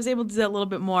I was able to do that a little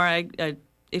bit more.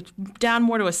 It's down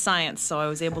more to a science, so I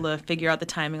was able to figure out the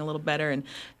timing a little better. And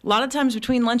a lot of times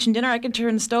between lunch and dinner, I could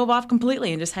turn the stove off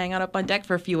completely and just hang out up on deck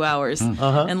for a few hours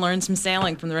and learn some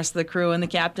sailing from the rest of the crew and the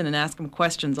captain and ask them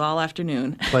questions all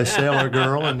afternoon. play Sailor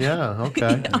Girl, and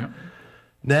okay. Yeah.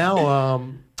 Now,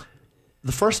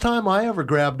 the first time I ever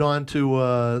grabbed onto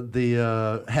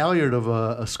the halyard of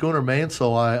a schooner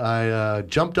mainsail, I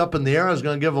jumped up in the air. I was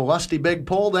going to give a lusty big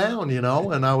pull down,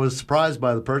 and I was surprised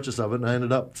by the purchase of it, and I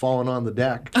ended up falling on the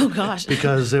deck. Oh, gosh.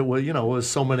 Because it was, was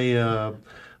so many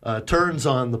turns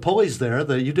on the pulleys there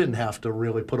that you didn't have to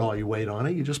really put all your weight on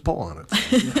it. You just pull on it.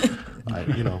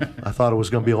 So, I thought it was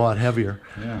going to be a lot heavier.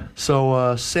 Yeah.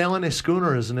 So sailing a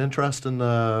schooner is an interesting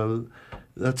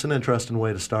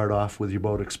way to start off with your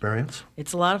boat experience.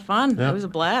 It's a lot of fun. Yeah. It was a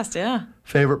blast, yeah.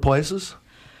 Favorite places?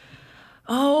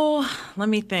 Oh, let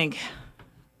me think.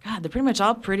 God, they're pretty much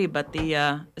all pretty, but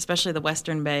especially the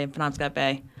Western Bay, Penobscot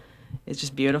Bay, is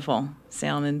just beautiful.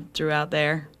 Sailing throughout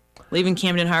there. Leaving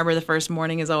Camden Harbor the first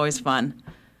morning is always fun.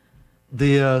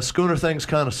 The schooner thing's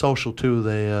kind of social, too.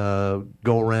 They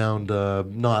go around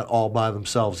not all by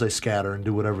themselves. They scatter and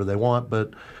do whatever they want,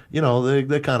 but,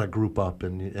 they kind of group up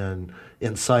and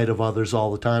in sight of others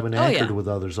all the time and anchored with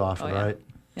others often, right?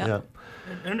 Yeah.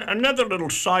 And another little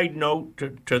side note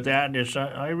to that is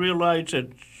I realized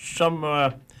that some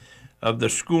of the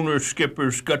schooner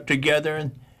skippers got together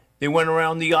and they went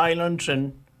around the islands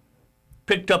and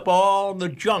picked up all the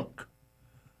junk,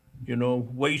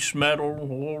 waste metal,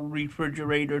 old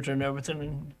refrigerators and everything,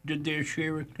 and did their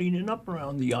share of cleaning up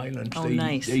around the islands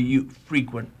nice. they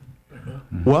frequent.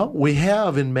 Well, we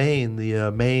have in Maine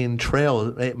the Maine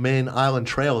Island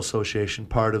Trail Association,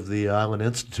 part of the Island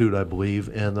Institute, I believe,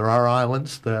 and there are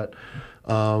islands that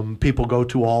people go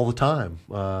to all the time.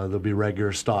 There'll be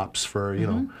regular stops for,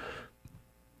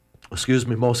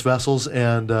 most vessels,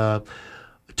 and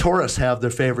tourists have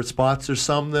their favorite spots. There's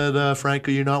some that,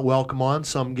 frankly, you're not welcome on.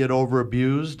 Some get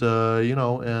over-abused,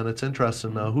 and it's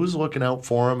interesting who's looking out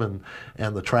for them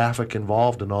and the traffic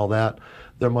involved and all that.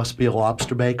 There must be a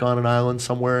lobster bake on an island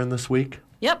somewhere in this week.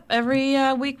 Yep,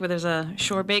 every week where there's a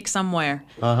shore bake somewhere.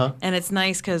 And it's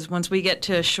nice because once we get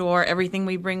to shore, everything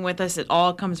we bring with us, it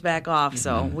all comes back off.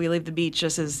 So we leave the beach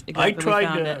just as exactly I tried we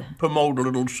found to it. promote a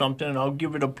little something, and I'll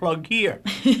give it a plug here.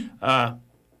 I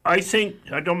think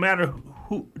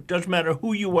it doesn't matter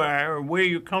who you are or where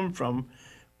you come from.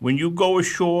 When you go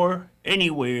ashore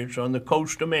anywhere on the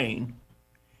coast of Maine,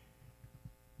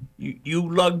 you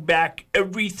lug back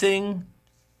everything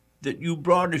that you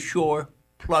brought ashore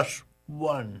plus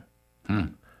one.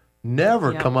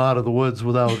 Never come out of the woods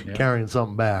without carrying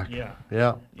something back. Yeah.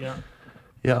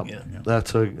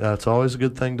 That's always a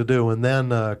good thing to do. And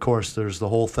then, of course, there's the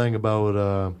whole thing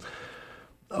about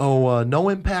no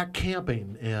impact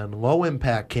camping and low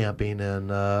impact camping.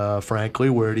 And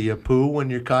frankly, where do you poo when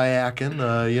you're kayaking?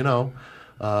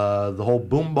 The whole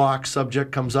boombox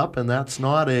subject comes up, and that's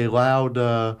not a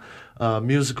loud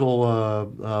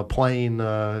musical playing,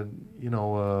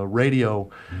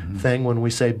 radio thing. When we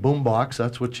say boombox,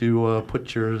 that's what you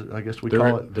put your, I guess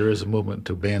call it. There is a movement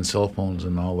to ban cell phones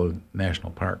in all the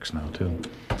national parks now, too.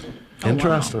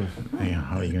 Interesting. Wow. Yeah,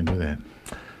 how are you going to do that?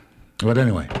 But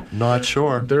anyway. Not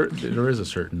sure. There is a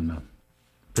certain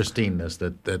pristineness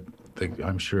that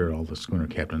I'm sure all the schooner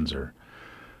captains are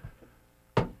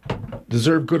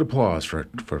deserve good applause for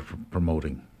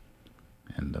promoting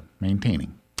and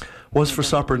maintaining. What's for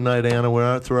supper tonight, Anna? We're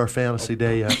not through our fantasy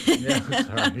day yet. Yeah,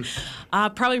 sorry.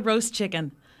 Probably roast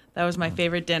chicken. That was my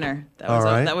favorite dinner. All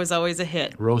right. That was always a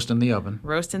hit. Roast in the oven.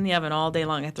 Roast in the oven all day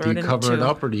long. I throw Do it you in cover it too.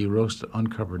 up, or do you roast it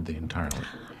uncovered entirely?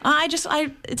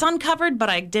 It's uncovered, but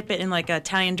I dip it in like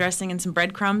Italian dressing and some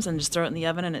breadcrumbs and just throw it in the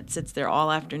oven, and it sits there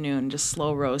all afternoon. Just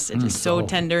slow roast. It's just so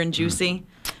tender and juicy.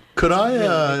 Could I,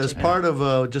 as part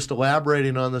of just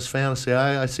elaborating on this fantasy,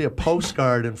 I see a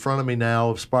postcard in front of me now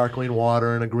of sparkling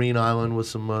water and a green island with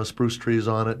some spruce trees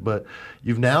on it. But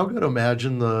you've now got to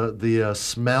imagine the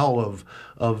smell of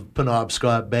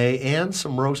Penobscot Bay and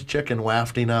some roast chicken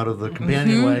wafting out of the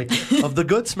companionway of the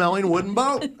good-smelling wooden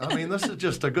boat. I mean, this is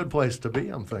just a good place to be,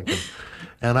 I'm thinking.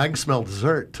 And I can smell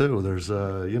dessert, too. There's,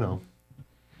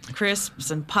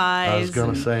 crisps and pies. I was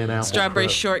going to say an apple strawberry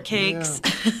crisp.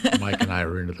 shortcakes. Yeah. Mike and I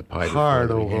were into the pie Hard, before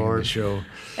the oh beginning of Lord. the show.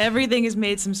 Everything is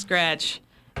made from scratch.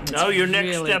 Now your next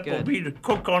really step will good. be to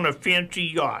cook on a fancy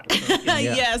yacht.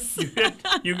 Yes.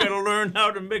 You got to learn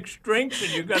how to mix drinks,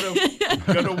 and you got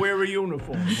to wear a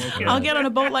uniform. Okay? I'll get on a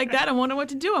boat like that and wonder what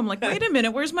to do. I'm like, wait a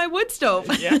minute, where's my wood stove?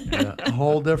 Yeah, a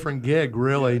whole different gig,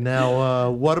 really.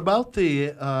 Now, what about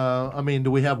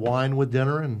do we have wine with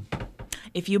dinner? And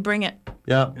If you bring it.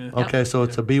 yeah, okay, so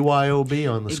it's a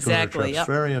BYOB on the schooner Exactly, trips. yep.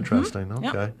 Very interesting.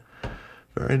 Yep. Okay.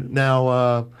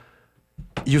 Now,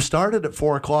 you started at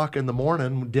 4 o'clock in the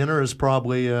morning. Dinner is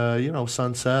probably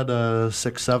sunset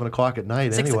 6, 7 o'clock at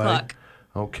night. 6 anyway. o'clock.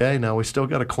 Okay, now we still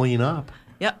got to clean up.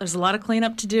 Yep, there's a lot of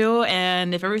cleanup to do,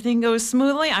 and if everything goes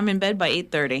smoothly, I'm in bed by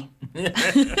 8:30.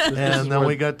 And then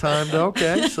we got time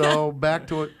to so back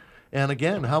to it. And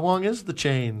again, how long is the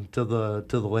chain to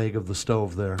the leg of the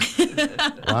stove there?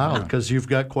 Wow, because you've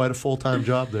got quite a full-time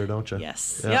job there, don't you?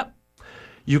 Yes. Yeah. Yep.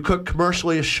 You cook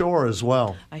commercially ashore as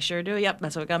well. I sure do. Yep,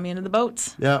 that's what got me into the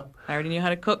boats. Yeah. I already knew how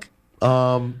to cook.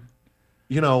 A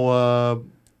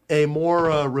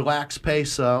more relaxed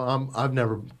pace. I've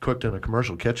never cooked in a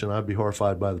commercial kitchen. I'd be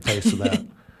horrified by the pace of that.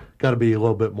 Got to be a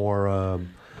little bit more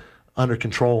under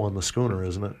control on the schooner,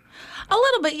 isn't it? A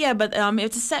little bit, yeah, but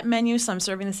it's a set menu, so I'm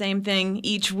serving the same thing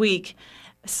each week.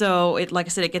 So, like I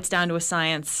said, it gets down to a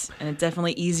science, and it's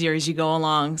definitely easier as you go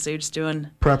along. So you're just doing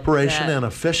Preparation that. and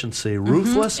efficiency.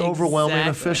 Ruthless, overwhelming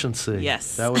Exactly. efficiency.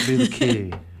 Yes. That would be the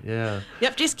key. Yeah.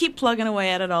 Yep, just keep plugging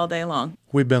away at it all day long.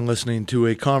 We've been listening to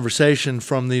a conversation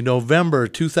from the November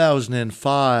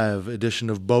 2005 edition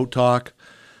of Boat Talk.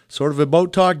 Sort of a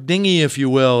Boat Talk dinghy, if you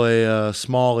will, a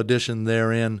small edition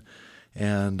therein.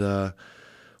 And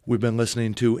we've been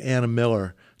listening to Anna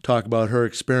Miller talk about her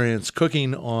experience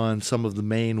cooking on some of the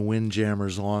Maine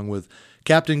windjammers, along with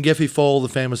Captain Giffey Fole, the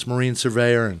famous marine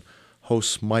surveyor, and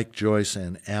hosts Mike Joyce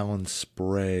and Alan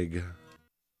Sprague.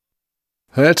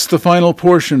 That's the final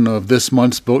portion of this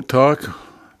month's Boat Talk.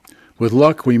 With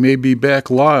luck, we may be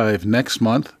back live next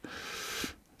month.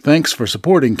 Thanks for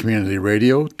supporting Community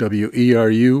Radio,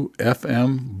 WERU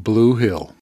FM Blue Hill.